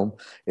film,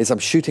 is I'm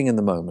shooting in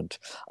the moment.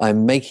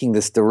 I'm making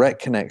this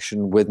direct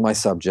connection with my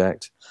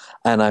subject,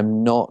 and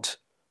I'm not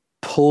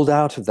pulled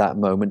out of that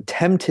moment,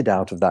 tempted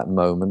out of that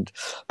moment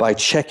by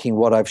checking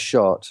what I've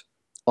shot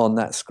on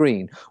that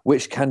screen,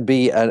 which can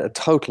be a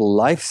total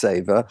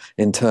lifesaver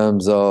in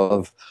terms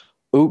of,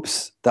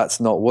 oops,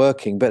 that's not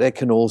working, but it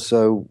can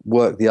also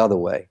work the other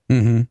way.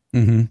 Mm-hmm.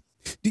 Mm-hmm.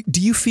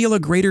 Do you feel a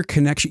greater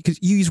connection? Because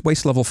you use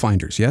waist level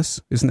finders, yes?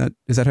 Is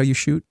that how you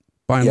shoot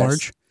by and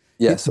large?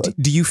 Yes.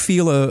 Do you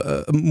feel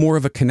a more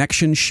of a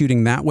connection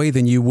shooting that way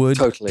than you would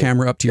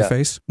camera up to your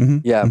face? Mm-hmm.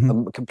 Yeah,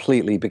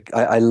 completely.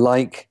 I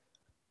like,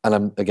 and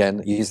I'm,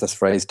 again, use this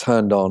phrase,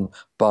 turned on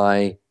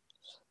by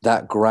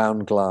that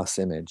ground glass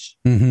image.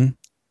 Mm-hmm.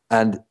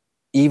 And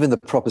even the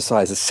proper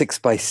size, a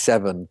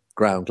 6x7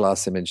 ground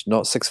glass image,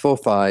 not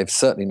 645,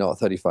 certainly not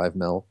 35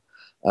 mil.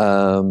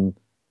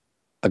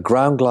 A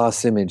ground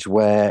glass image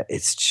where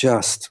it's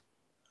just,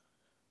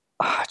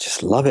 I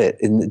just love it.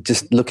 And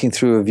just looking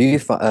through a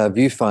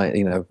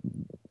viewfinder,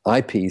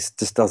 eyepiece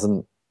just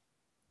doesn't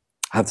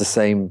have the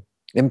same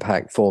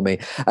impact for me.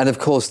 And of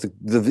course,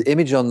 the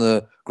image on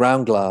the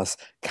ground glass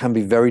can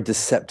be very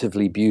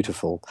deceptively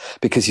beautiful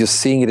because you're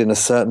seeing it in a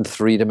certain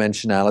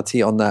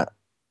three-dimensionality, on that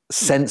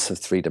sense of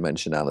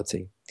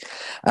three-dimensionality.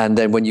 And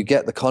then when you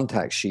get the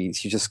contact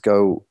sheets, you just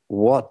go,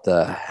 what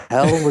the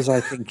hell was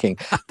I thinking?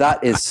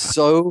 That is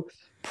so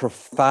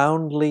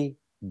profoundly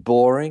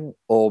boring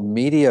or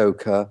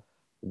mediocre.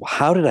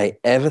 How did I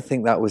ever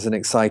think that was an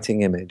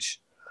exciting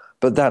image?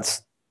 But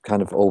that's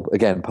kind of all,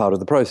 again, part of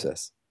the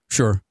process.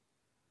 Sure.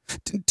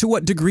 To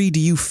what degree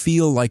do you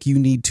feel like you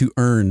need to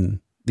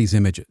earn these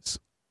images?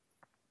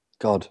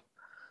 God,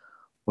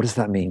 what does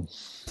that mean?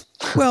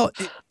 Well,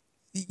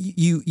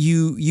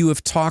 you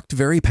have talked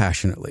very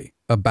passionately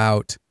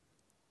about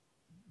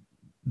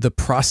the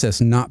process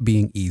not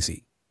being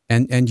easy,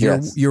 and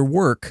your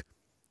work.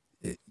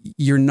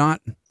 You're not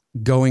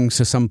going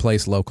to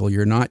someplace local.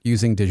 You're not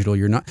using digital.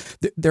 You're not.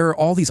 There are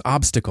all these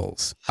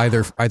obstacles,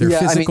 either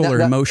physical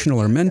or emotional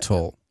or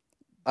mental.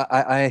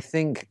 I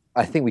think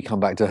we come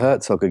back to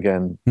Herzog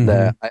again.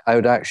 There, I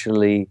would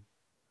actually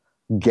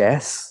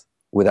guess,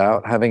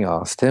 without having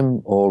asked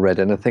him or read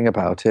anything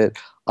about it,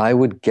 I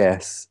would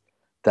guess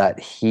that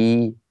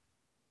he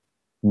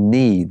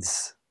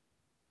needs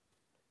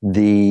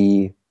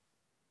the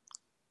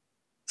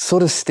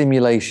sort of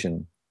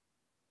stimulation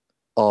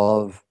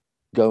of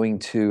going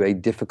to a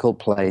difficult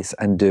place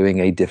and doing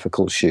a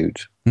difficult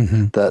shoot.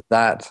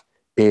 That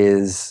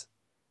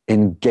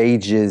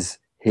engages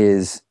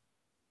his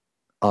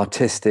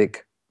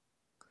artistic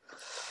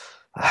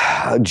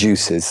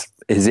juices,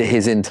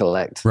 his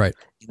intellect, right,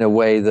 in a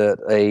way that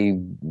a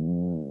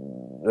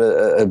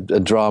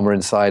drama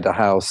inside a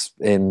house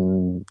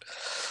in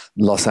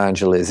Los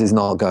Angeles is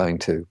not going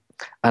to.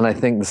 And I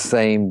think the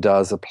same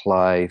does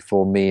apply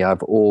for me.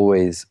 I've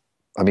always,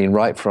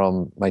 right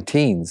from my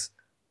teens,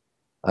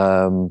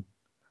 when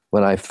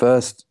I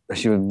first,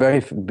 actually the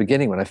very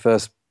beginning, when I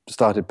first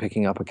started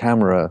picking up a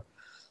camera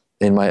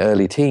in my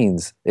early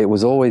teens, it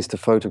was always to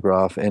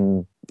photograph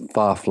in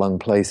far-flung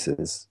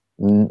places.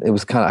 It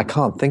was I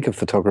can't think of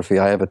photography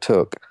I ever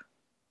took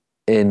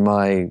in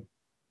my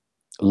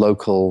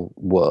local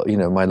world,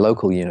 my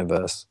local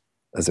universe,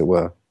 as it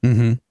were.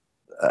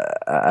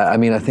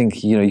 I think,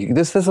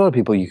 there's a lot of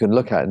people you can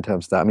look at in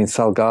terms of that.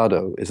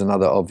 Salgado is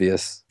another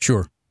obvious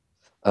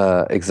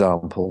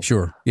example.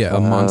 Sure. Yeah, a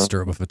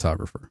monster of a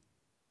photographer.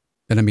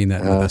 And I mean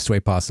that in the best way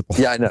possible.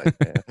 Yeah, I know.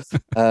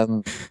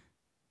 Yeah.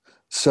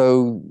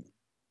 So,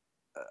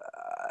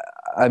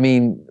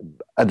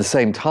 at the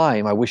same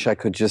time, I wish I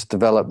could just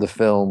develop the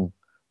film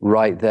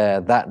right there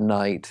that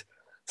night,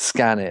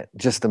 scan it,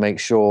 just to make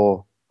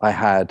sure I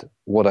had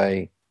what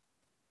I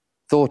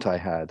thought I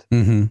had.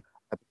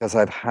 Because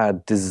I've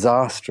had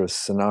disastrous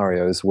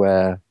scenarios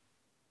where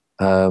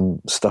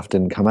stuff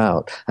didn't come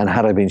out. And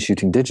had I been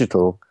shooting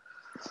digital,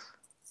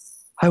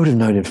 I would have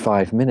known in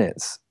 5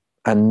 minutes,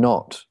 and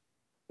not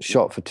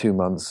shot for 2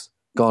 months,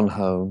 gone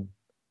home,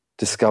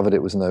 discovered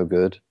it was no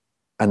good,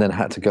 and then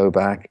had to go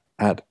back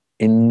at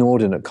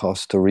inordinate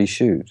cost to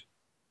reshoot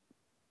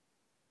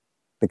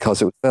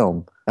because it was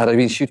film. Had I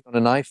been shooting on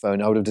an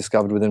iPhone, I would have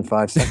discovered within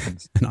 5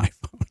 seconds. An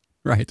iPhone,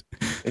 right?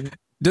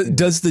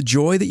 Does the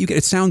joy that you get,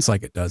 it sounds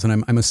like it does,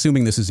 and I'm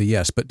assuming this is a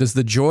yes, but does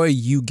the joy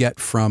you get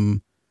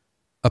from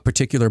a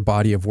particular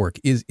body of work,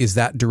 is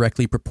that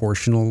directly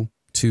proportional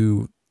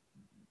to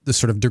the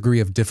sort of degree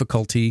of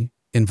difficulty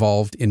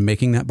involved in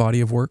making that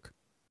body of work?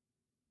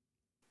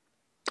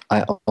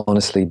 I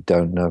honestly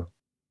don't know.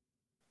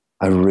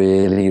 I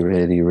really,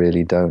 really,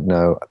 really don't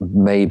know.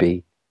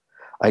 Maybe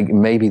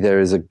there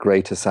is a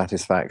greater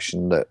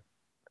satisfaction that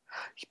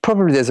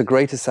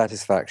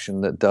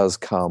does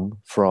come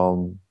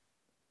from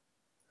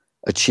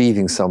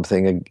achieving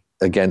something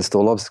against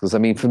all obstacles. I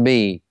mean, for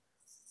me,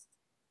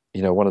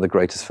 one of the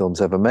greatest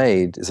films ever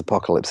made is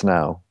Apocalypse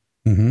Now.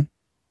 Mm-hmm.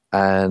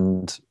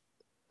 And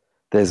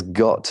there's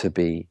got to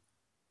be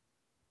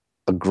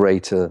a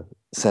greater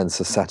sense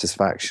of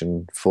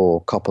satisfaction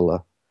for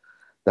Coppola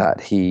that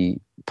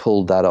he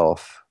pulled that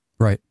off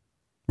right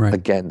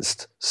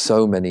against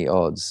so many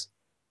odds.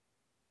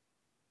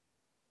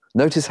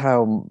 Notice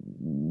how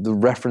the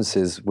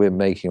references we're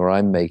making, or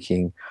I'm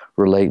making,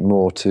 relate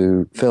more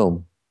to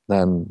film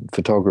than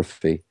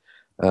photography.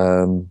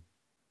 Don't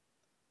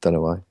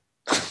know why.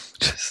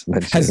 Just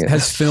mentioning it.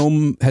 Has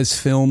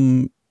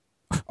film,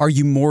 are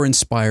you more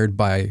inspired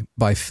by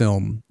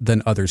film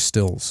than other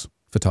stills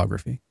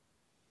photography?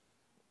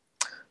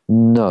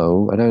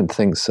 No, I don't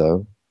think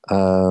so.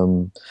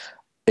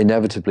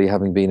 Inevitably,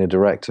 having been a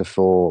director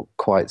for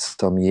quite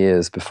some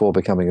years before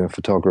becoming a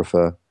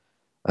photographer,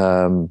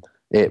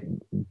 it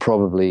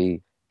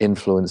probably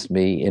influenced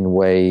me in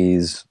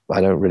ways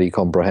I don't really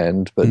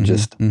comprehend, but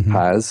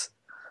has.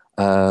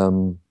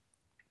 I'm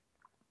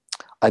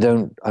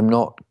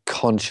not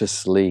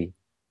consciously,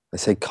 I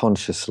say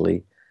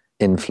consciously,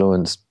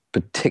 influenced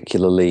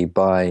particularly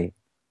by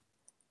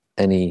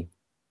any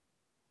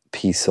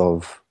piece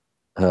of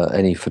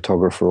any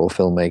photographer or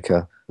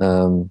filmmaker,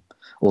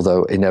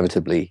 although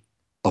inevitably,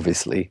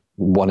 obviously,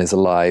 one is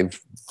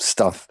alive,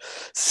 stuff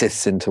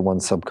sifts into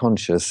one's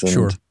subconscious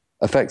and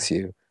affects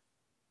you.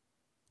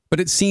 But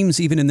it seems,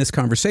 even in this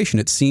conversation,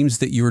 it seems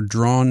that you're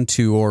drawn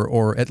to,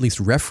 or at least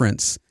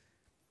reference,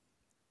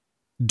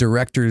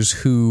 directors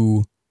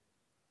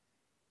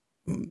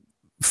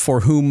for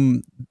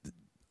whom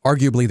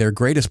arguably their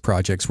greatest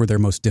projects were their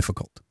most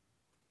difficult.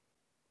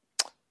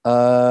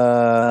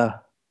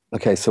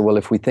 Okay, so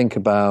if we think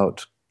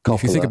about Coppola,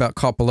 if you think about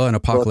Coppola and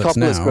Apocalypse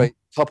Now,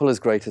 Coppola's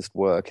greatest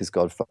work is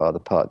Godfather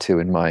Part 2,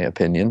 in my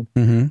opinion.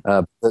 Mm-hmm.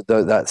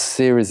 That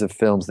series of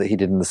films that he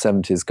did in the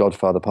 70s,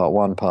 Godfather Part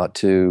 1, Part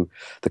 2,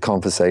 The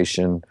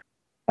Conversation,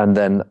 and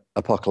then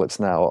Apocalypse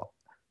Now,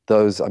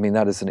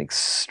 that is an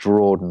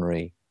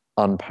extraordinary,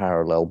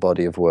 unparalleled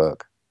body of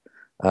work.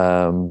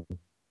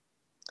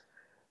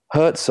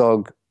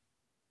 Herzog,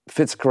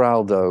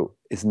 Fitzcarraldo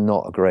is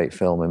not a great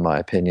film, in my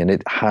opinion.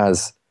 It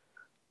has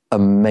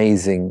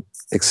amazing,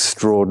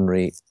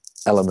 extraordinary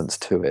elements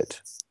to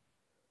it.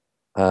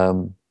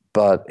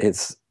 But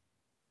it's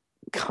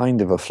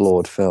kind of a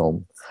flawed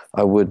film.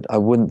 I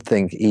wouldn't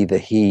think either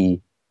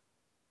he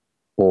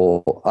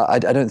or I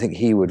don't think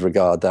he would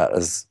regard that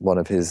as one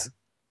of his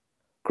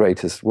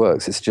greatest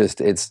works.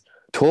 It's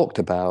talked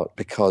about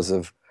because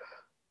of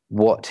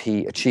what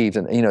he achieved.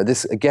 And,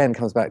 this again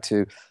comes back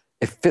to,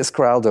 if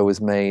Fitzcarraldo was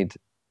made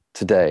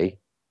today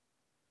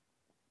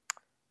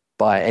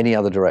by any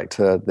other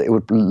director, a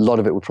lot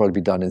of it would probably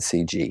be done in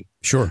CG.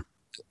 Sure.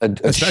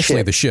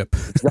 Especially the ship.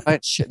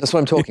 Giant ship. That's what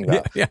I'm talking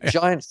about. Yeah.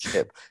 Giant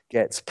ship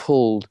gets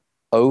pulled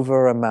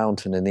over a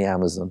mountain in the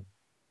Amazon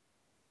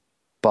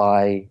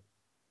by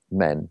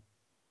men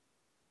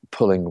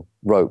pulling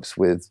ropes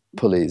with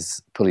pulley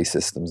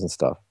systems and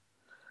stuff.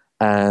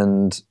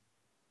 And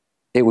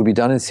it would be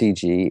done in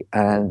CG,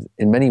 and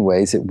in many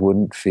ways it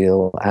wouldn't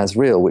feel as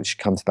real, which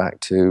comes back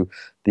to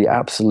the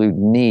absolute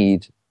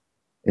need,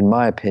 in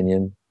my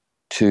opinion,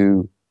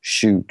 to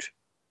shoot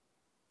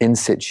in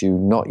situ,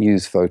 not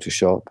use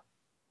Photoshop,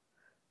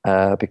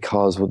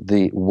 because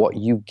what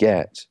you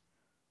get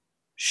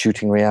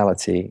shooting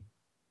reality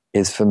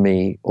is, for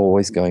me,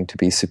 always going to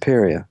be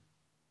superior.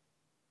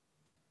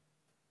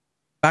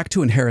 Back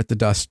to Inherit the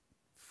Dust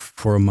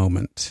for a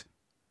moment.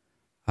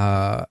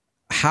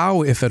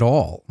 How, if at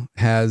all,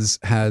 has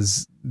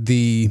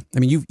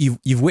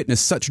you've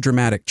witnessed such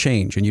dramatic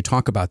change, and you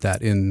talk about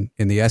that in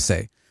the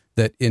essay,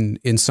 that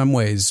in some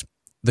ways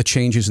the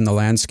changes in the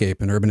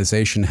landscape and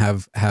urbanization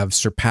have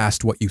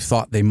surpassed what you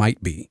thought they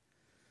might be.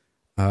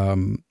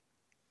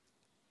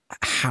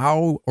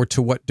 How, or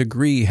to what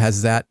degree,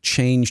 has that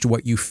changed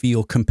what you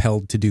feel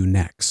compelled to do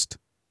next?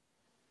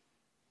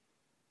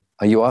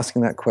 Are you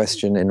asking that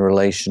question in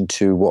relation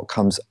to what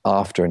comes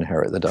after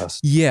Inherit the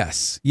Dust?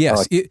 Yes.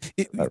 Oh,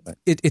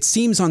 it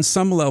seems on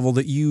some level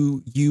that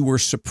you were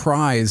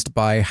surprised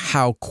by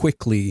how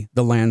quickly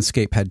the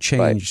landscape had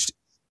changed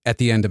at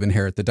the end of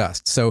Inherit the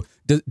Dust. So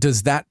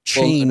does that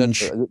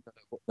change?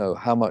 know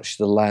how much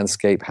the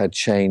landscape had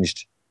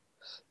changed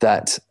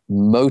that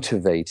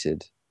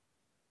motivated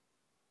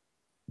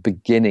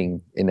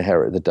beginning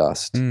Inherit the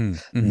Dust.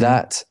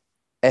 That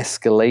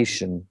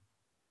escalation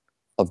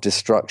of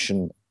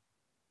destruction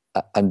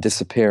and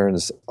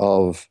disappearance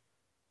of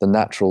the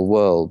natural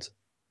world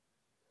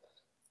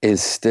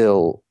is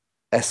still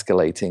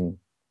escalating,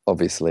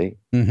 obviously.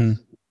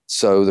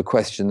 So the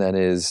question then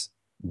is,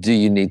 do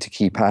you need to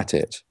keep at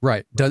it?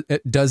 Right.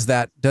 Does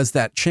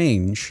that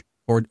change,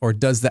 or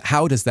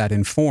how does that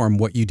inform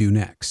what you do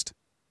next?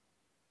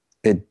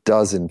 It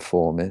does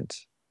inform it.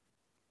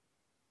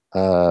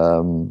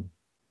 To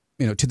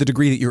the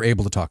degree that you're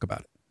able to talk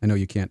about it. I know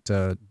you can't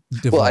divulge.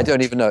 Well, I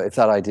don't even know if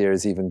that idea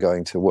is even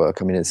going to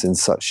work. I mean, it's in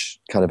such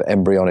kind of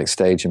embryonic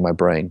stage in my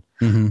brain.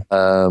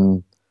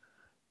 But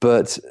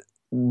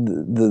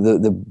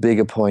the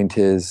bigger point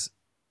is,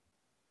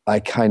 I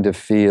kind of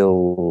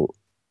feel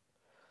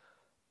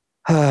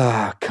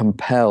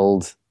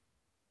compelled.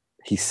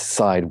 He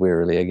sighed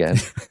wearily again.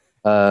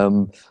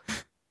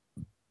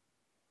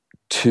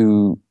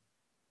 To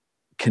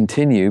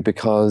continue,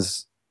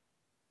 because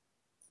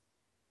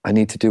I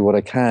need to do what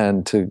I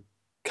can to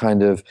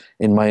kind of,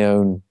 in my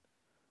own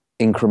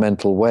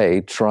incremental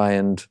way, try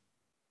and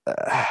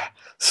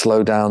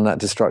slow down that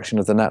destruction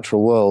of the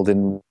natural world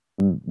in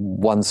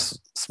one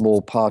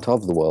small part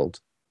of the world.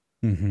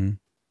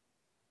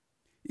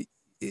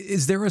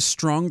 Is there a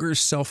stronger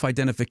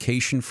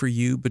self-identification for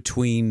you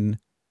between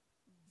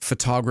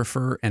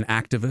photographer and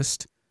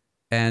activist?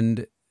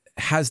 And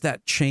has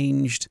that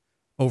changed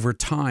over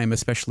time,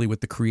 especially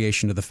with the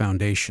creation of the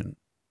foundation?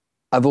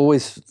 I've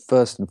always,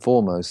 first and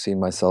foremost, seen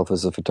myself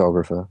as a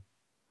photographer.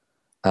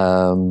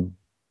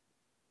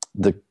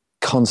 The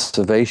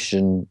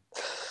conservation,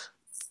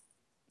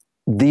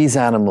 these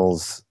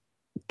animals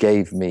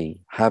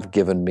have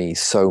given me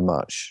so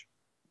much.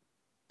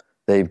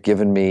 They've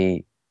given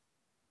me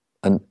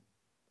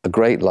a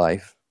great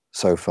life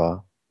so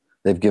far.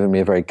 They've given me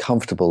a very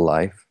comfortable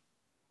life.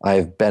 I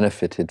have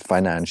benefited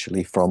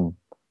financially from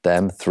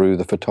them through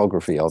the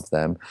photography of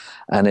them.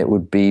 And it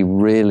would be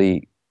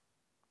really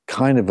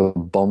kind of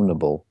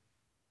abominable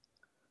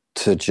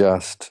to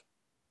just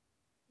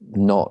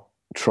not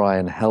try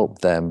and help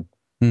them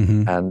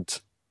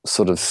and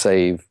sort of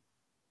save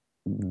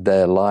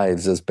their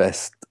lives as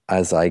best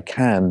as I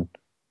can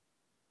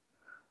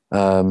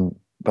by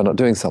not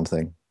doing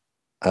something.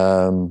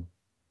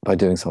 By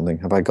doing something.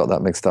 Have I got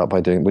that mixed up? By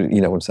doing,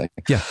 you know what I'm saying?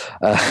 Yeah.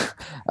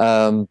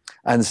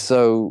 And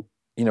so,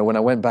 when I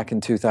went back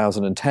in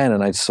 2010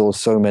 and I saw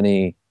so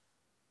many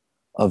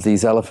of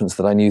these elephants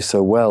that I knew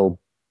so well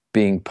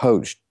being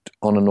poached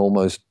on an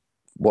almost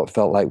what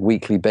felt like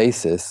weekly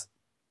basis,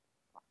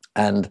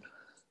 and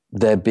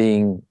there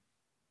being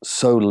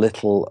so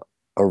little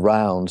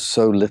around,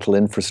 so little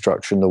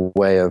infrastructure in the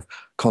way of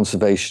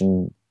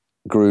conservation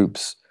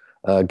groups,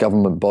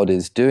 government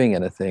bodies doing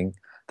anything,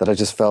 that I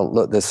just felt,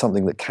 look, there's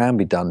something that can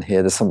be done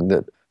here. There's something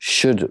that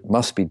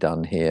must be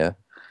done here.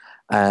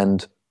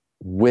 And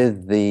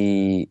with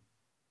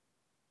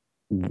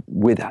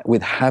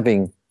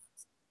having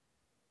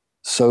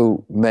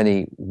so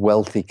many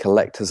wealthy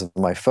collectors of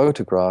my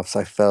photographs,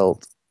 I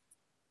felt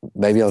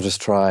maybe I'll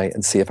just try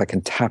and see if I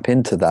can tap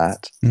into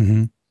that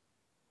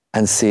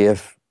and see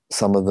if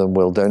some of them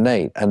will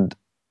donate. And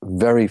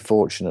very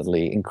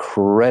fortunately,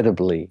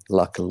 incredibly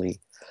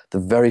luckily, the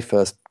very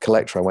first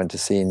collector I went to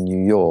see in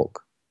New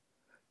York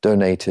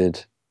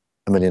donated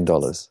 $1 million.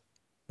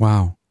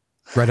 Wow.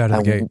 Right out of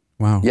the gate.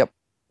 Wow. Yep.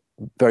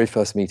 Very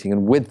first meeting.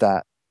 And with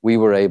that, we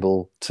were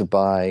able to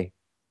buy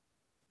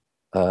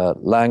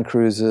Land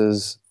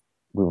Cruisers.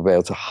 We were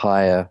able to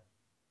hire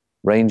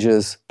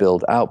rangers,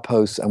 build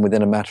outposts, and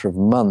within a matter of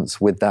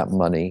months, with that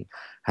money,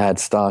 had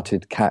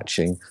started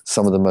catching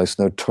some of the most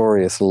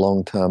notorious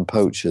long-term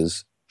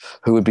poachers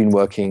who had been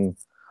working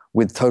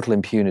with total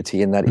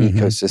impunity in that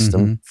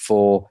ecosystem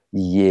for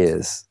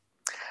years.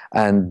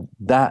 And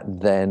that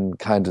then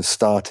kind of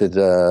started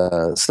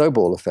a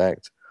snowball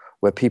effect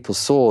where people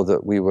saw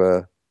that we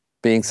were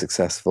being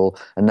successful,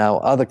 and now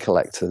other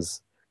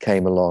collectors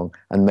came along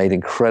and made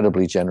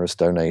incredibly generous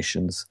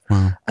donations.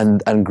 Wow.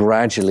 And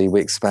gradually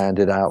we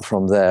expanded out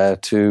from there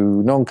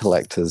to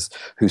non-collectors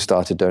who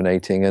started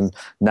donating. And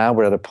now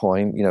we're at a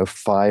point,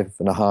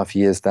 5.5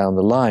 years down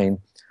the line,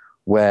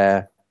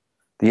 where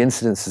the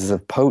incidences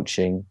of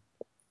poaching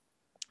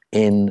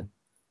in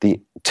the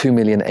 2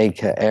 million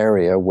acre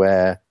area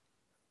where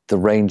the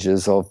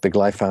rangers of Big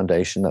Life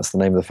Foundation, that's the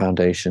name of the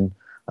foundation,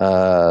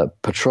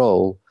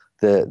 patrol,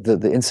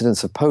 the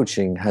incidence of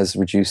poaching has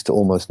reduced to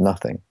almost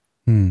nothing.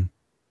 And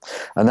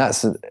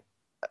that's an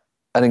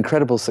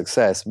incredible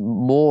success,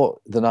 more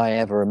than I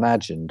ever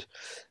imagined.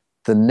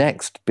 The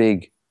next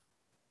big,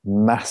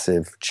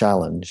 massive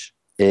challenge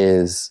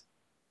is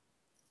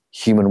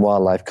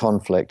human-wildlife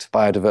conflict,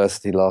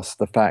 biodiversity loss,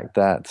 the fact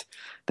that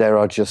there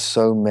are just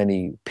so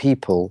many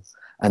people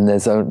and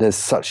there's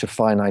such a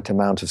finite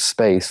amount of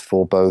space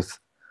for both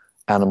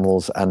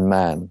animals and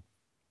man.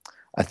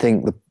 I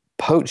think the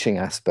poaching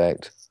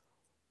aspect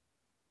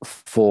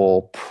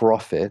for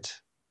profit,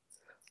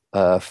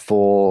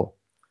 for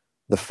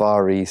the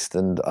Far East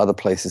and other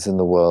places in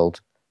the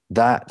world,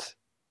 that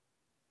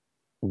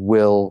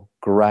will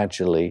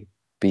gradually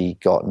be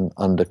gotten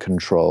under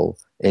control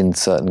in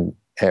certain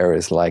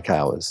areas like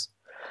ours.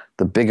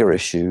 The bigger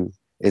issue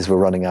is we're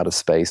running out of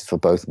space for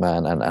both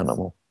man and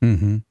animal.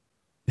 Mm-hmm.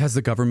 Has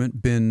the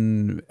government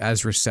been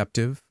as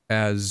receptive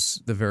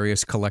as the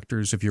various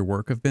collectors of your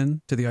work have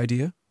been to the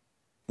idea?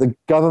 The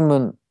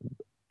government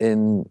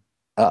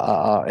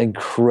are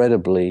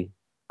incredibly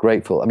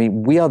grateful. I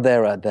mean, we are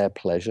there at their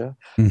pleasure,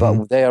 Mm-hmm.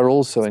 but they are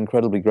also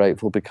incredibly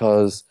grateful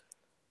because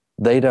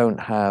they don't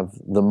have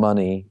the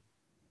money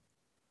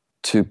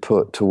to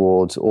put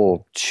towards,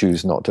 or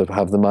choose not to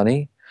have the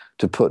money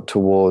to put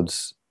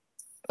towards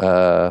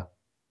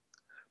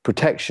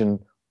protection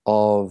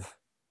of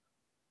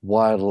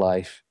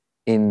wildlife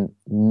in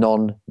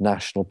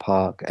non-national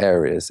park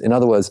areas. In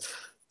other words,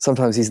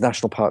 sometimes these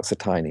national parks are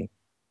tiny.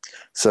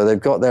 So they've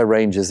got their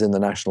ranges in the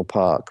national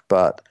park,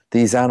 but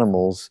these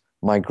animals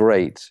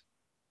migrate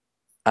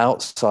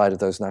outside of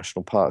those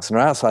national parks and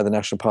are outside the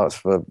national parks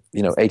for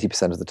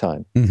 80% of the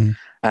time. Mm-hmm.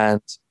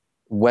 And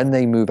when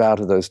they move out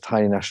of those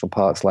tiny national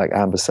parks like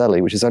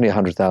Amboseli, which is only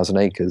 100,000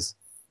 acres,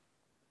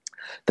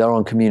 they're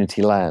on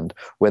community land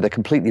where they're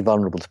completely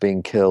vulnerable to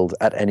being killed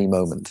at any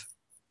moment.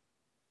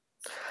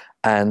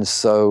 And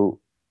so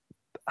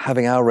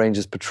having our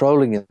rangers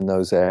patrolling in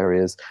those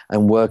areas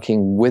and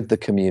working with the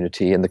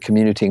community, and the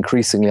community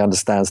increasingly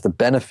understands the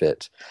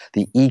benefit,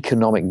 the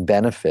economic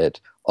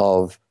benefit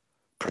of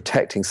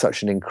protecting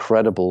such an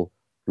incredible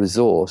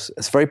resource.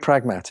 It's very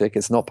pragmatic,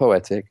 it's not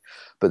poetic,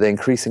 but they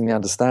increasingly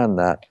understand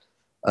that.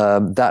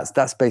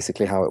 That's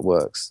basically how it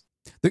works.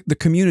 The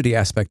community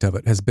aspect of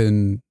it has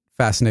been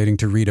fascinating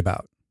to read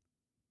about,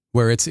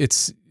 where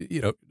it's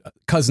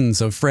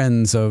cousins of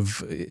friends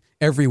of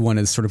everyone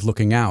is sort of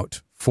looking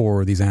out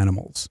for these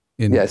animals.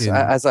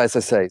 As I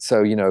say,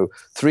 so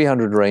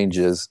 300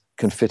 rangers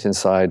can fit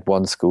inside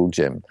one school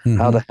gym. Mm-hmm.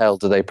 How the hell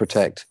do they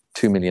protect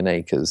 2 million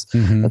acres?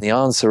 Mm-hmm. And the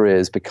answer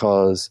is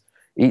because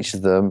each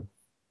of them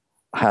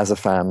has a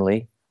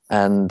family,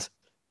 and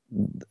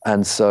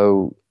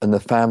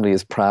the family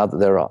is proud that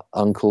their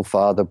uncle,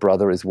 father,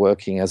 brother is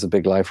working as a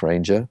big life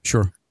ranger.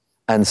 Sure.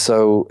 And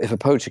so if a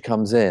poacher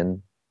comes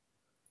in,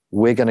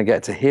 we're going to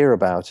get to hear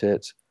about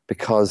it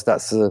because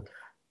that's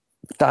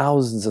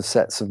thousands of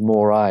sets of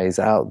more eyes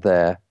out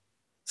there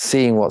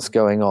seeing what's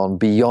going on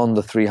beyond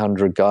the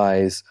 300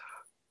 guys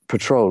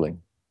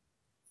patrolling.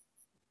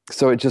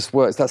 So it just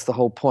works. That's the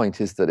whole point,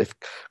 is that if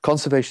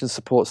conservation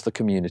supports the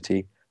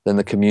community, then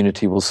the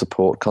community will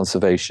support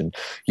conservation.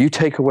 You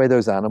take away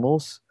those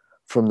animals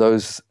from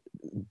those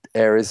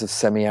areas of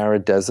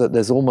semi-arid desert,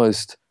 there's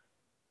almost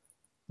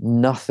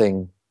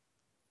nothing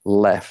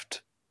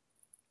left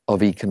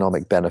of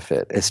economic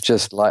benefit. It's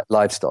just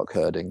livestock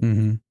herding.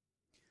 Mm-hmm.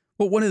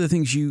 Well, one of the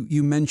things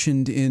you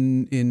mentioned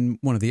in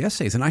one of the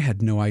essays, and I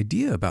had no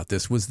idea about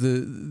this, was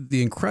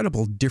the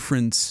incredible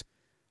difference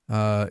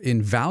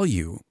in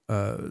value.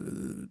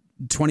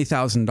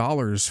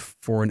 $20,000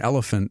 for an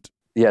elephant.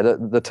 Yeah,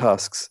 the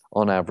tusks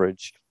on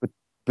average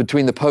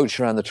between the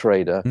poacher and the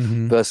trader,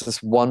 mm-hmm. versus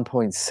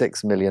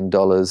 $1.6 million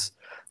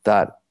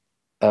that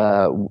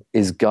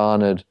is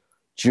garnered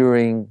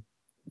to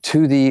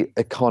the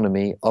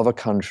economy of a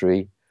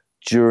country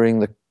during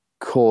the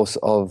course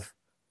of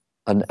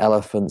an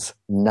elephant's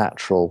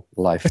natural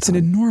lifetime. It's an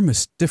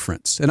enormous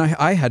difference. And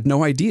I had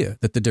no idea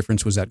that the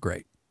difference was that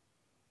great.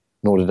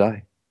 Nor did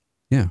I.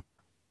 Yeah.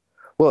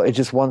 Well, it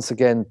just once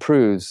again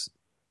proves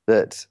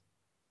that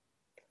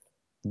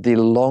the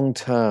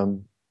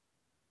long-term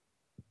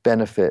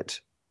benefit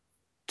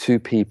to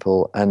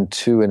people and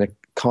to an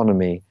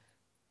economy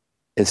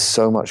is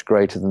so much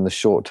greater than the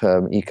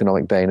short-term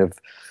economic bane of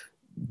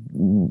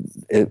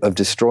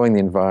destroying the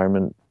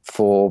environment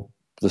for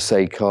the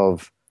sake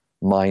of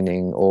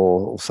mining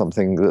or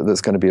something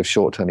that's going to be of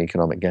short-term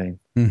economic gain.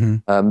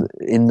 Mm-hmm.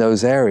 In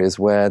those areas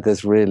where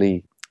there's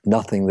really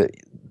nothing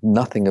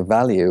of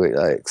value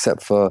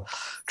except for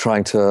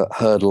trying to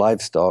herd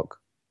livestock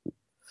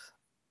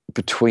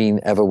between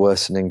ever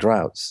worsening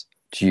droughts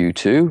due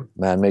to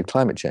man-made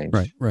climate change.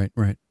 Right.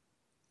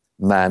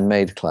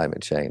 Man-made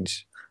climate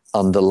change,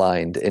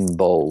 underlined in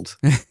bold,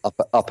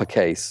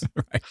 uppercase.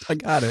 Right. I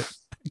got it.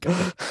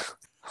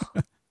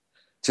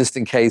 Just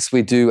in case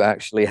we do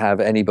actually have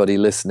anybody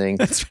listening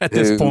this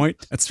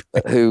point. That's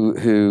right.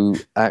 who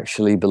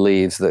actually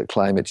believes that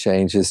climate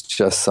change is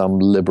just some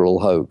liberal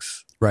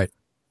hoax. Right.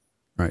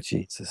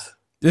 Jesus.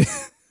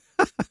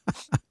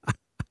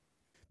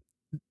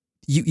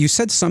 You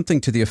said something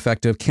to the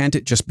effect of, can't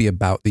it just be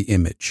about the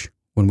image,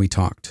 when we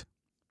talked?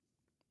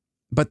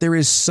 But there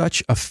is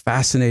such a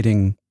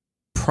fascinating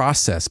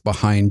process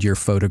behind your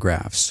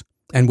photographs.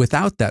 And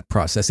without that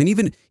process, and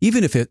even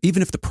if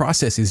the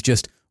process is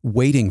just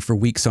waiting for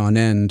weeks on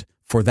end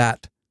for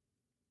that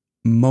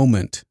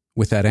moment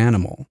with that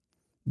animal,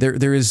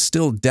 there is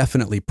still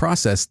definitely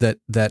process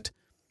that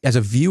as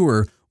a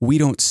viewer, we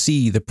don't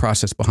see the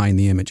process behind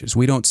the images.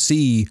 We don't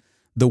see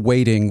the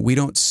waiting. We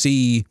don't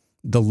see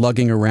the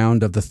lugging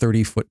around of the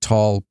 30-foot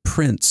tall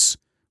prints.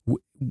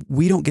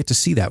 We don't get to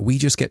see that. We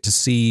just get to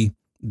see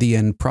the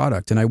end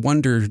product. And I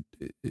wonder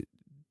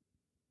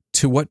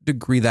to what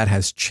degree that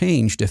has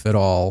changed, if at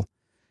all,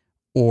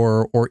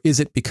 or is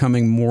it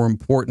becoming more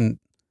important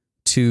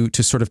to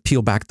sort of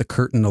peel back the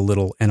curtain a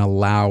little and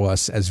allow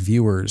us as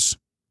viewers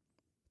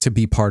to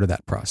be part of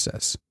that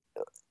process?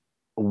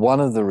 One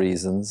of the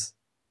reasons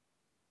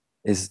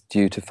is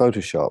due to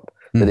Photoshop.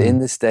 That in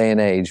this day and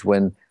age,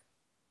 when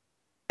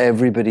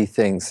everybody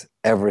thinks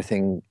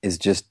everything is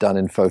just done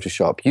in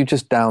Photoshop, you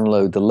just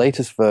download the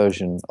latest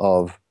version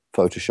of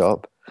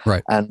Photoshop,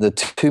 right? And the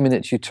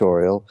 2-minute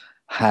tutorial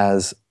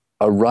has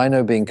a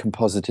rhino being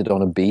composited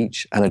on a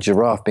beach and a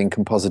giraffe being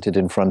composited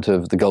in front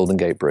of the Golden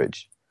Gate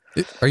Bridge.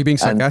 Are you being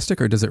sarcastic,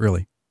 or does it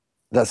really?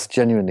 That's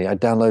genuinely. I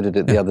downloaded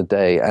it the other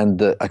day,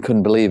 and I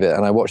couldn't believe it.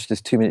 And I watched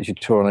this 2-minute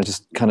tutorial, and I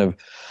just kind of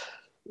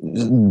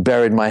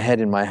buried my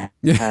head in my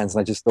hands,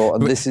 and I just thought,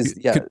 "This is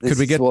Could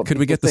we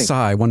get the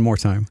sigh one more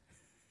time?"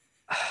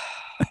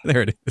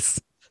 There it is.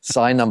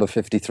 Sigh number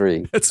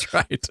 53. That's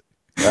right.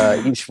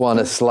 Each one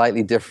a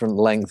slightly different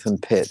length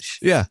and pitch.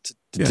 Yeah.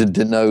 To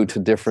denote a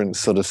different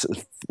sort of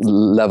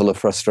level of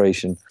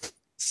frustration.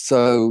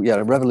 So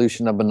yeah,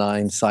 revolution number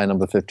 9, sigh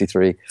number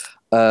 53.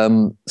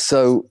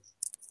 So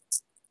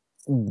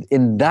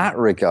in that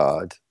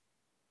regard,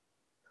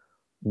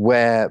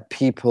 where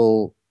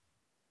people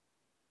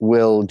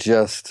will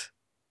just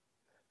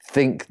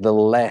think the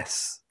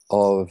less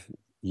of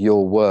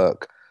your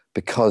work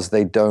because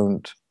they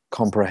don't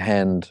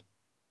comprehend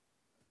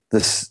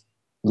the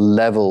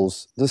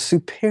levels, the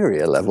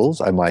superior levels,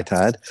 I might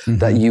add,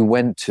 that you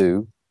went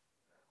to,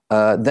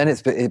 then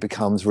it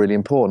becomes really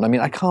important. I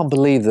mean, I can't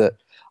believe that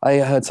I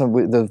heard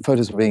the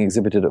photos were being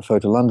exhibited at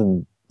Photo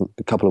London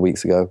a couple of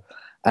weeks ago,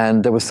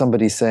 and there was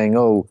somebody saying,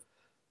 "Oh,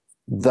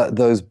 that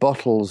those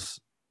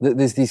bottles."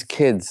 There's these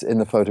kids in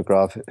the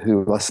photograph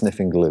who are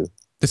sniffing glue.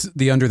 This is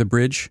the under the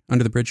bridge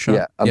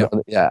shot.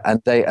 Yeah,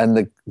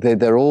 and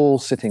they're all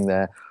sitting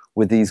there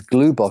with these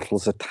glue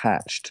bottles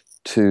attached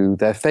to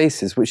their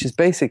faces, which is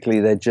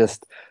basically they're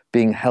just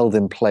being held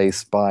in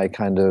place by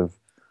kind of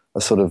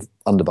a sort of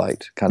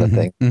underbite kind of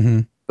thing.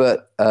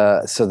 But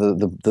so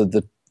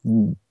the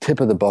tip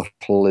of the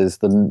bottle is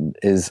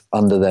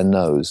under their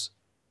nose,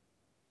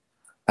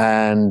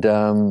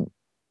 and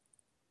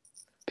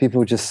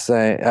people just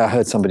say. I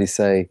heard somebody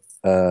say,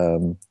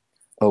 "Oh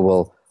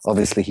well,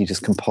 obviously he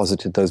just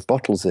composited those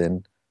bottles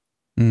in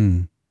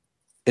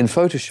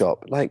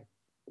Photoshop." Like,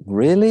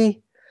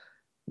 really?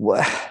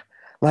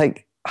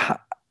 Like,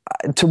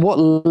 to what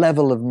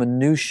level of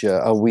minutia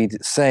are we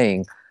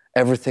saying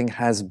everything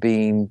has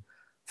been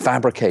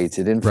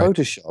fabricated in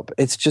Photoshop?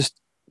 It's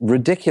just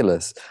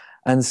ridiculous.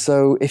 And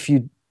so if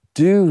you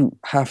do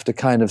have to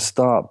kind of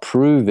start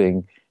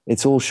proving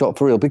it's all shot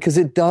for real, because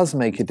it does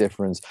make a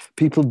difference.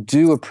 People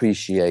do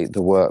appreciate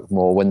the work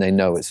more when they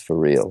know it's for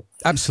real.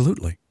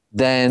 Absolutely.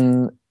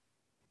 Then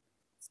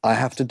I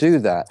have to do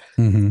that.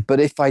 But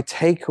if I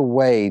take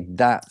away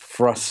that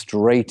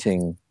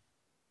frustrating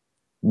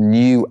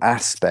new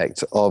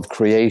aspect of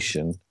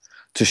creation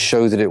to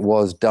show that it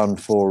was done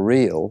for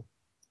real,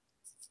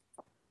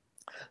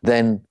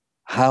 then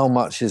how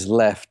much is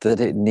left that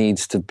it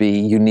needs to be,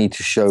 you need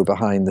to show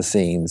behind the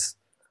scenes?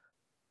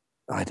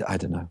 I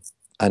don't know.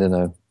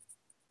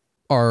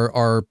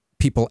 Are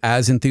people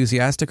as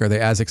enthusiastic? Are they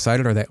as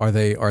excited? Are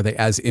they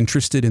as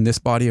interested in this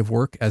body of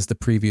work as the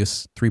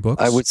previous 3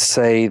 books? I would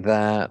say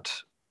that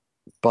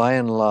by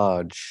and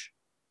large,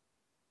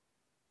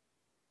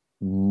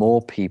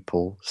 more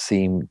people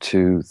seem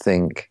to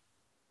think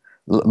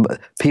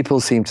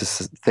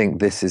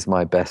this is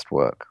my best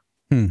work,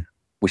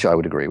 which I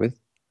would agree with.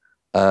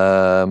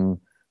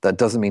 That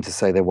doesn't mean to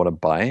say they want to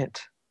buy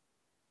it.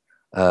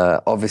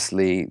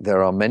 Obviously,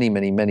 there are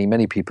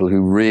many people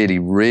who really,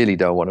 really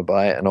don't want to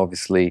buy it, and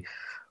obviously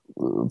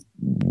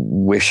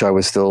wish I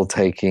was still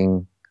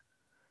taking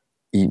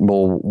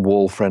more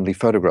wall-friendly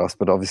photographs.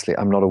 But obviously,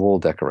 I'm not a wall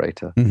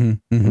decorator.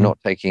 I'm not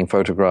taking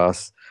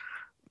photographs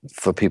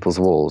for people's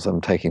walls.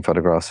 I'm taking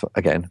photographs,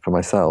 again, for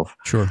myself.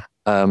 Sure.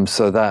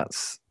 So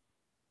that's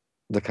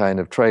the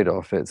kind of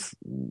trade-off. It's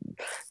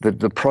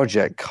the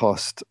project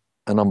cost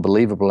an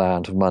unbelievable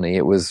amount of money.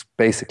 It was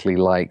basically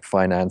like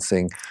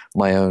financing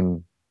my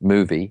own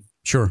movie.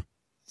 Sure.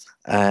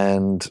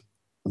 And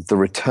the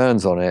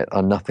returns on it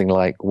are nothing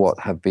like what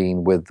have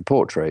been with the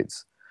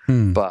portraits.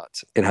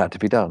 But it had to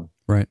be done.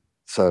 Right.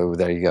 So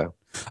there you go.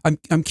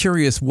 I'm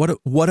curious,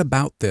 what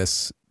about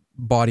this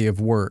body of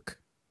work?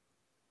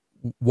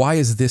 Why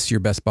is this your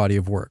best body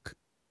of work?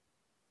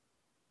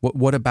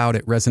 What about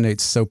it resonates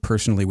so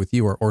personally with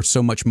you, or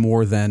so much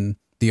more than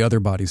the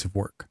other bodies of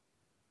work?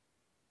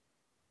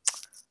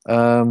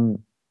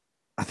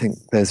 I think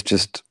there's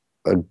just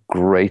a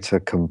greater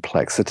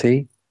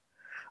complexity.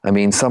 I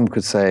mean, some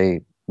could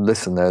say,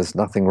 listen, there's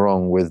nothing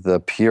wrong with the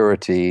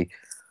purity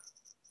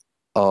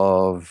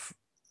of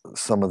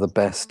some of the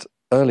best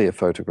earlier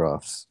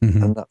photographs,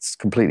 and that's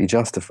completely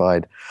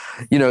justified.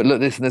 Look,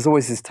 listen, there's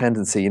always this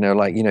tendency,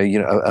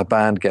 a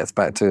band gets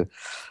back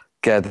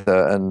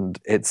together and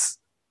it's,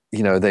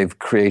 they've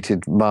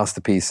created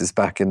masterpieces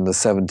back in the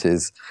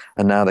 70s,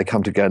 and now they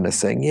come together and they're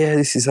saying, yeah,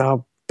 this is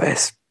our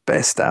best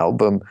best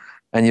album.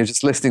 And you're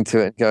just listening to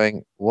it and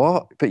going,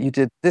 what? But you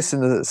did this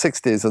in the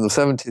 60s and the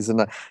 70s,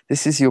 and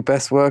this is your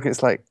best work.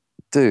 It's like,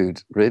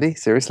 dude, really?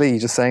 Seriously? You're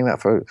just saying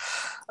that for...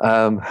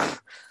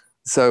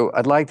 So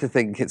I'd like to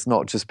think it's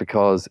not just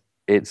because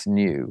it's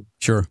new.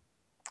 Sure.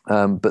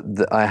 But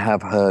I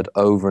have heard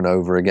over and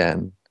over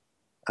again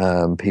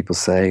people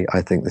say,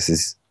 I think this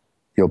is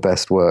your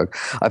best work.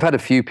 I've had a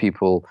few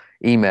people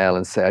email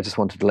and say, I just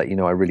wanted to let you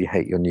know I really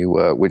hate your new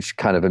work, which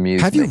kind of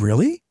amused me. Have you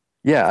really?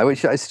 Yeah,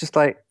 it's just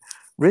like,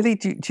 really?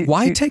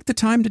 Why take the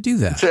time to do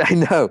that? I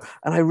know.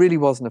 And I really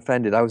wasn't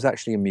offended. I was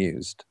actually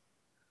amused.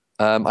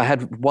 I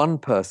had one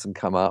person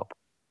come up.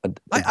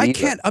 I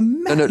can't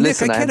imagine. No,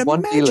 listen, Nick, I can't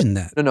imagine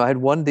that. No, I had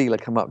one dealer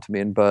come up to me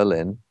in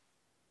Berlin,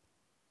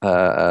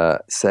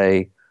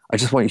 say, I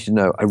just want you to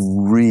know, I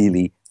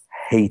really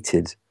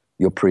hated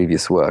your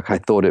previous work. I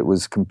thought it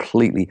was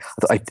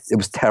it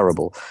was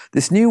terrible.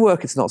 This new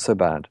work, it's not so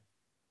bad.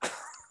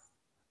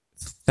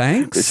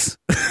 Thanks.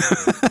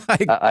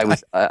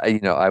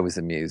 I was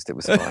amused. It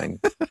was fine.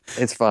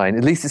 It's fine.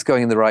 At least it's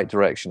going in the right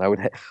direction.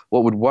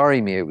 What would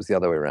worry me, it was the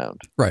other way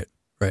around. Right.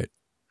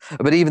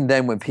 But even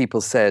then, when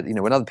people said,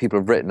 when other people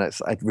have written,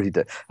 I really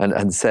did,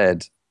 and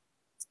said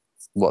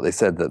what they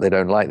said, that they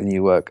don't like the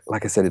new work,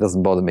 like I said, it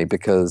doesn't bother me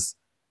because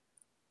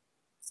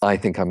I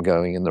think I'm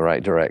going in the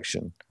right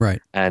direction. Right.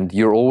 And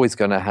you're always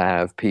going to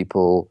have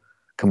people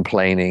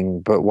complaining,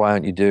 but why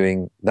aren't you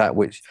doing that?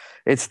 Which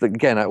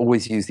again, I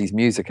always use these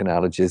music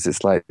analogies.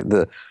 It's like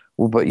but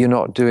you're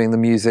not doing the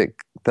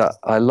music that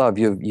I love.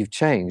 You've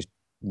changed.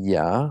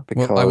 Yeah,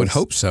 because I would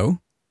hope so.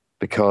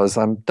 Because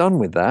I'm done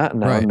with that,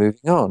 and now Right. I'm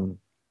moving on.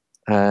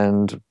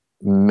 And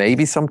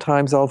maybe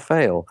sometimes I'll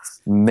fail.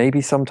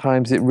 Maybe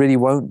sometimes it really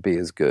won't be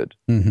as good.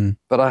 Mm-hmm.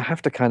 But I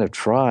have to kind of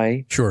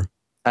try. Sure.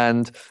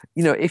 And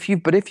if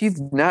you've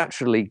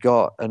naturally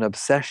got an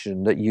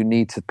obsession that you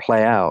need to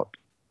play out,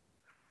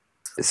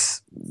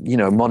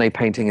 Monet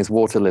painting his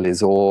water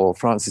lilies, or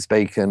Francis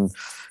Bacon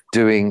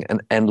doing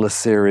an endless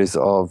series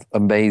of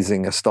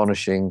amazing,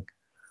 astonishing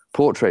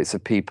portraits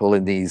of people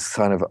in these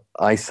kind of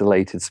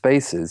isolated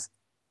spaces,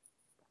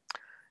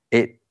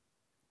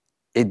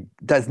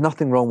 there's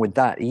nothing wrong with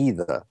that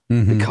either,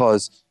 Mm-hmm.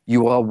 because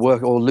you are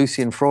or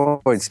Lucian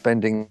Freud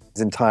spending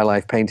his entire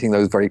life painting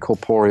those very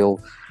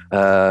corporeal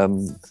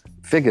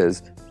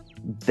figures.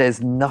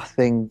 There's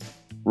nothing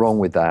wrong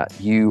with that.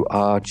 You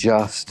are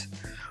just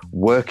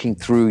working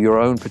through your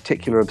own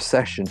particular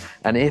obsession,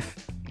 and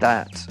if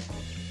that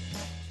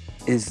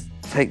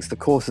takes the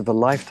course of a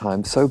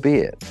lifetime, so be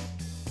it.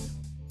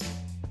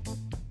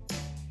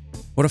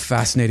 What a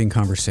fascinating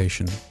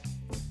conversation.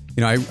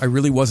 I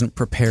really wasn't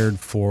prepared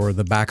for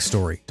the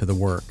backstory to the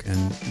work,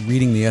 and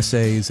reading the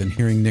essays and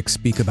hearing Nick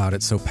speak about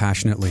it so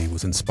passionately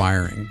was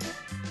inspiring.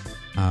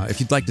 If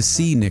you'd like to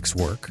see Nick's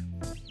work,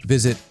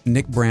 visit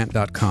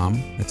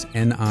nickbrandt.com. That's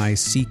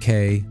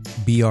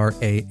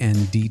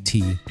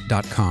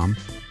nickbrandt.com,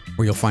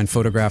 where you'll find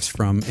photographs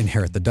from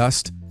Inherit the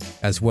Dust,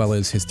 as well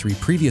as his 3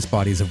 previous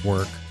bodies of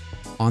work,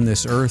 On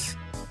This Earth,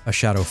 A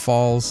Shadow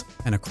Falls,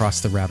 and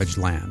Across the Ravaged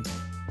Land.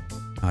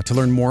 To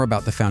learn more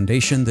about the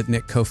foundation that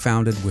Nick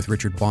co-founded with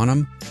Richard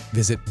Bonham,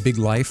 visit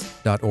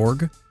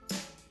biglife.org.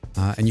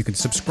 And you can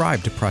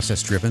subscribe to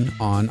Process Driven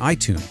on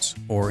iTunes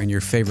or in your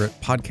favorite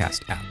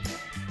podcast app.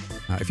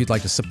 If you'd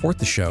like to support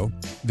the show,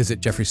 visit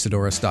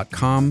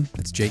jeffreysaddoris.com.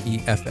 That's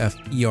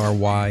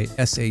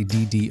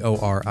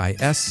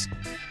JEFFERYSADDORIS,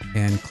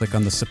 and click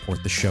on the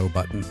Support the Show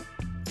button.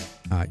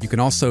 You can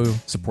also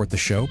support the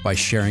show by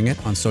sharing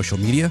it on social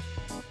media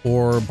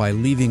or by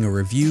leaving a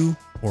review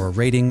or a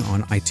rating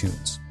on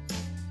iTunes.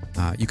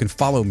 You can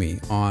follow me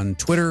on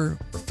Twitter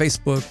or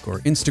Facebook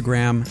or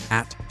Instagram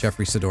at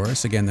Jeffrey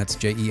Saddoris. Again, that's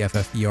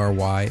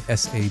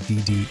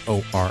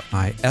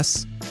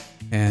JEFFERYSADDORIS.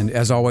 And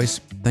as always,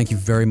 thank you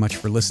very much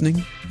for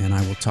listening, and I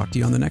will talk to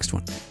you on the next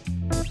one.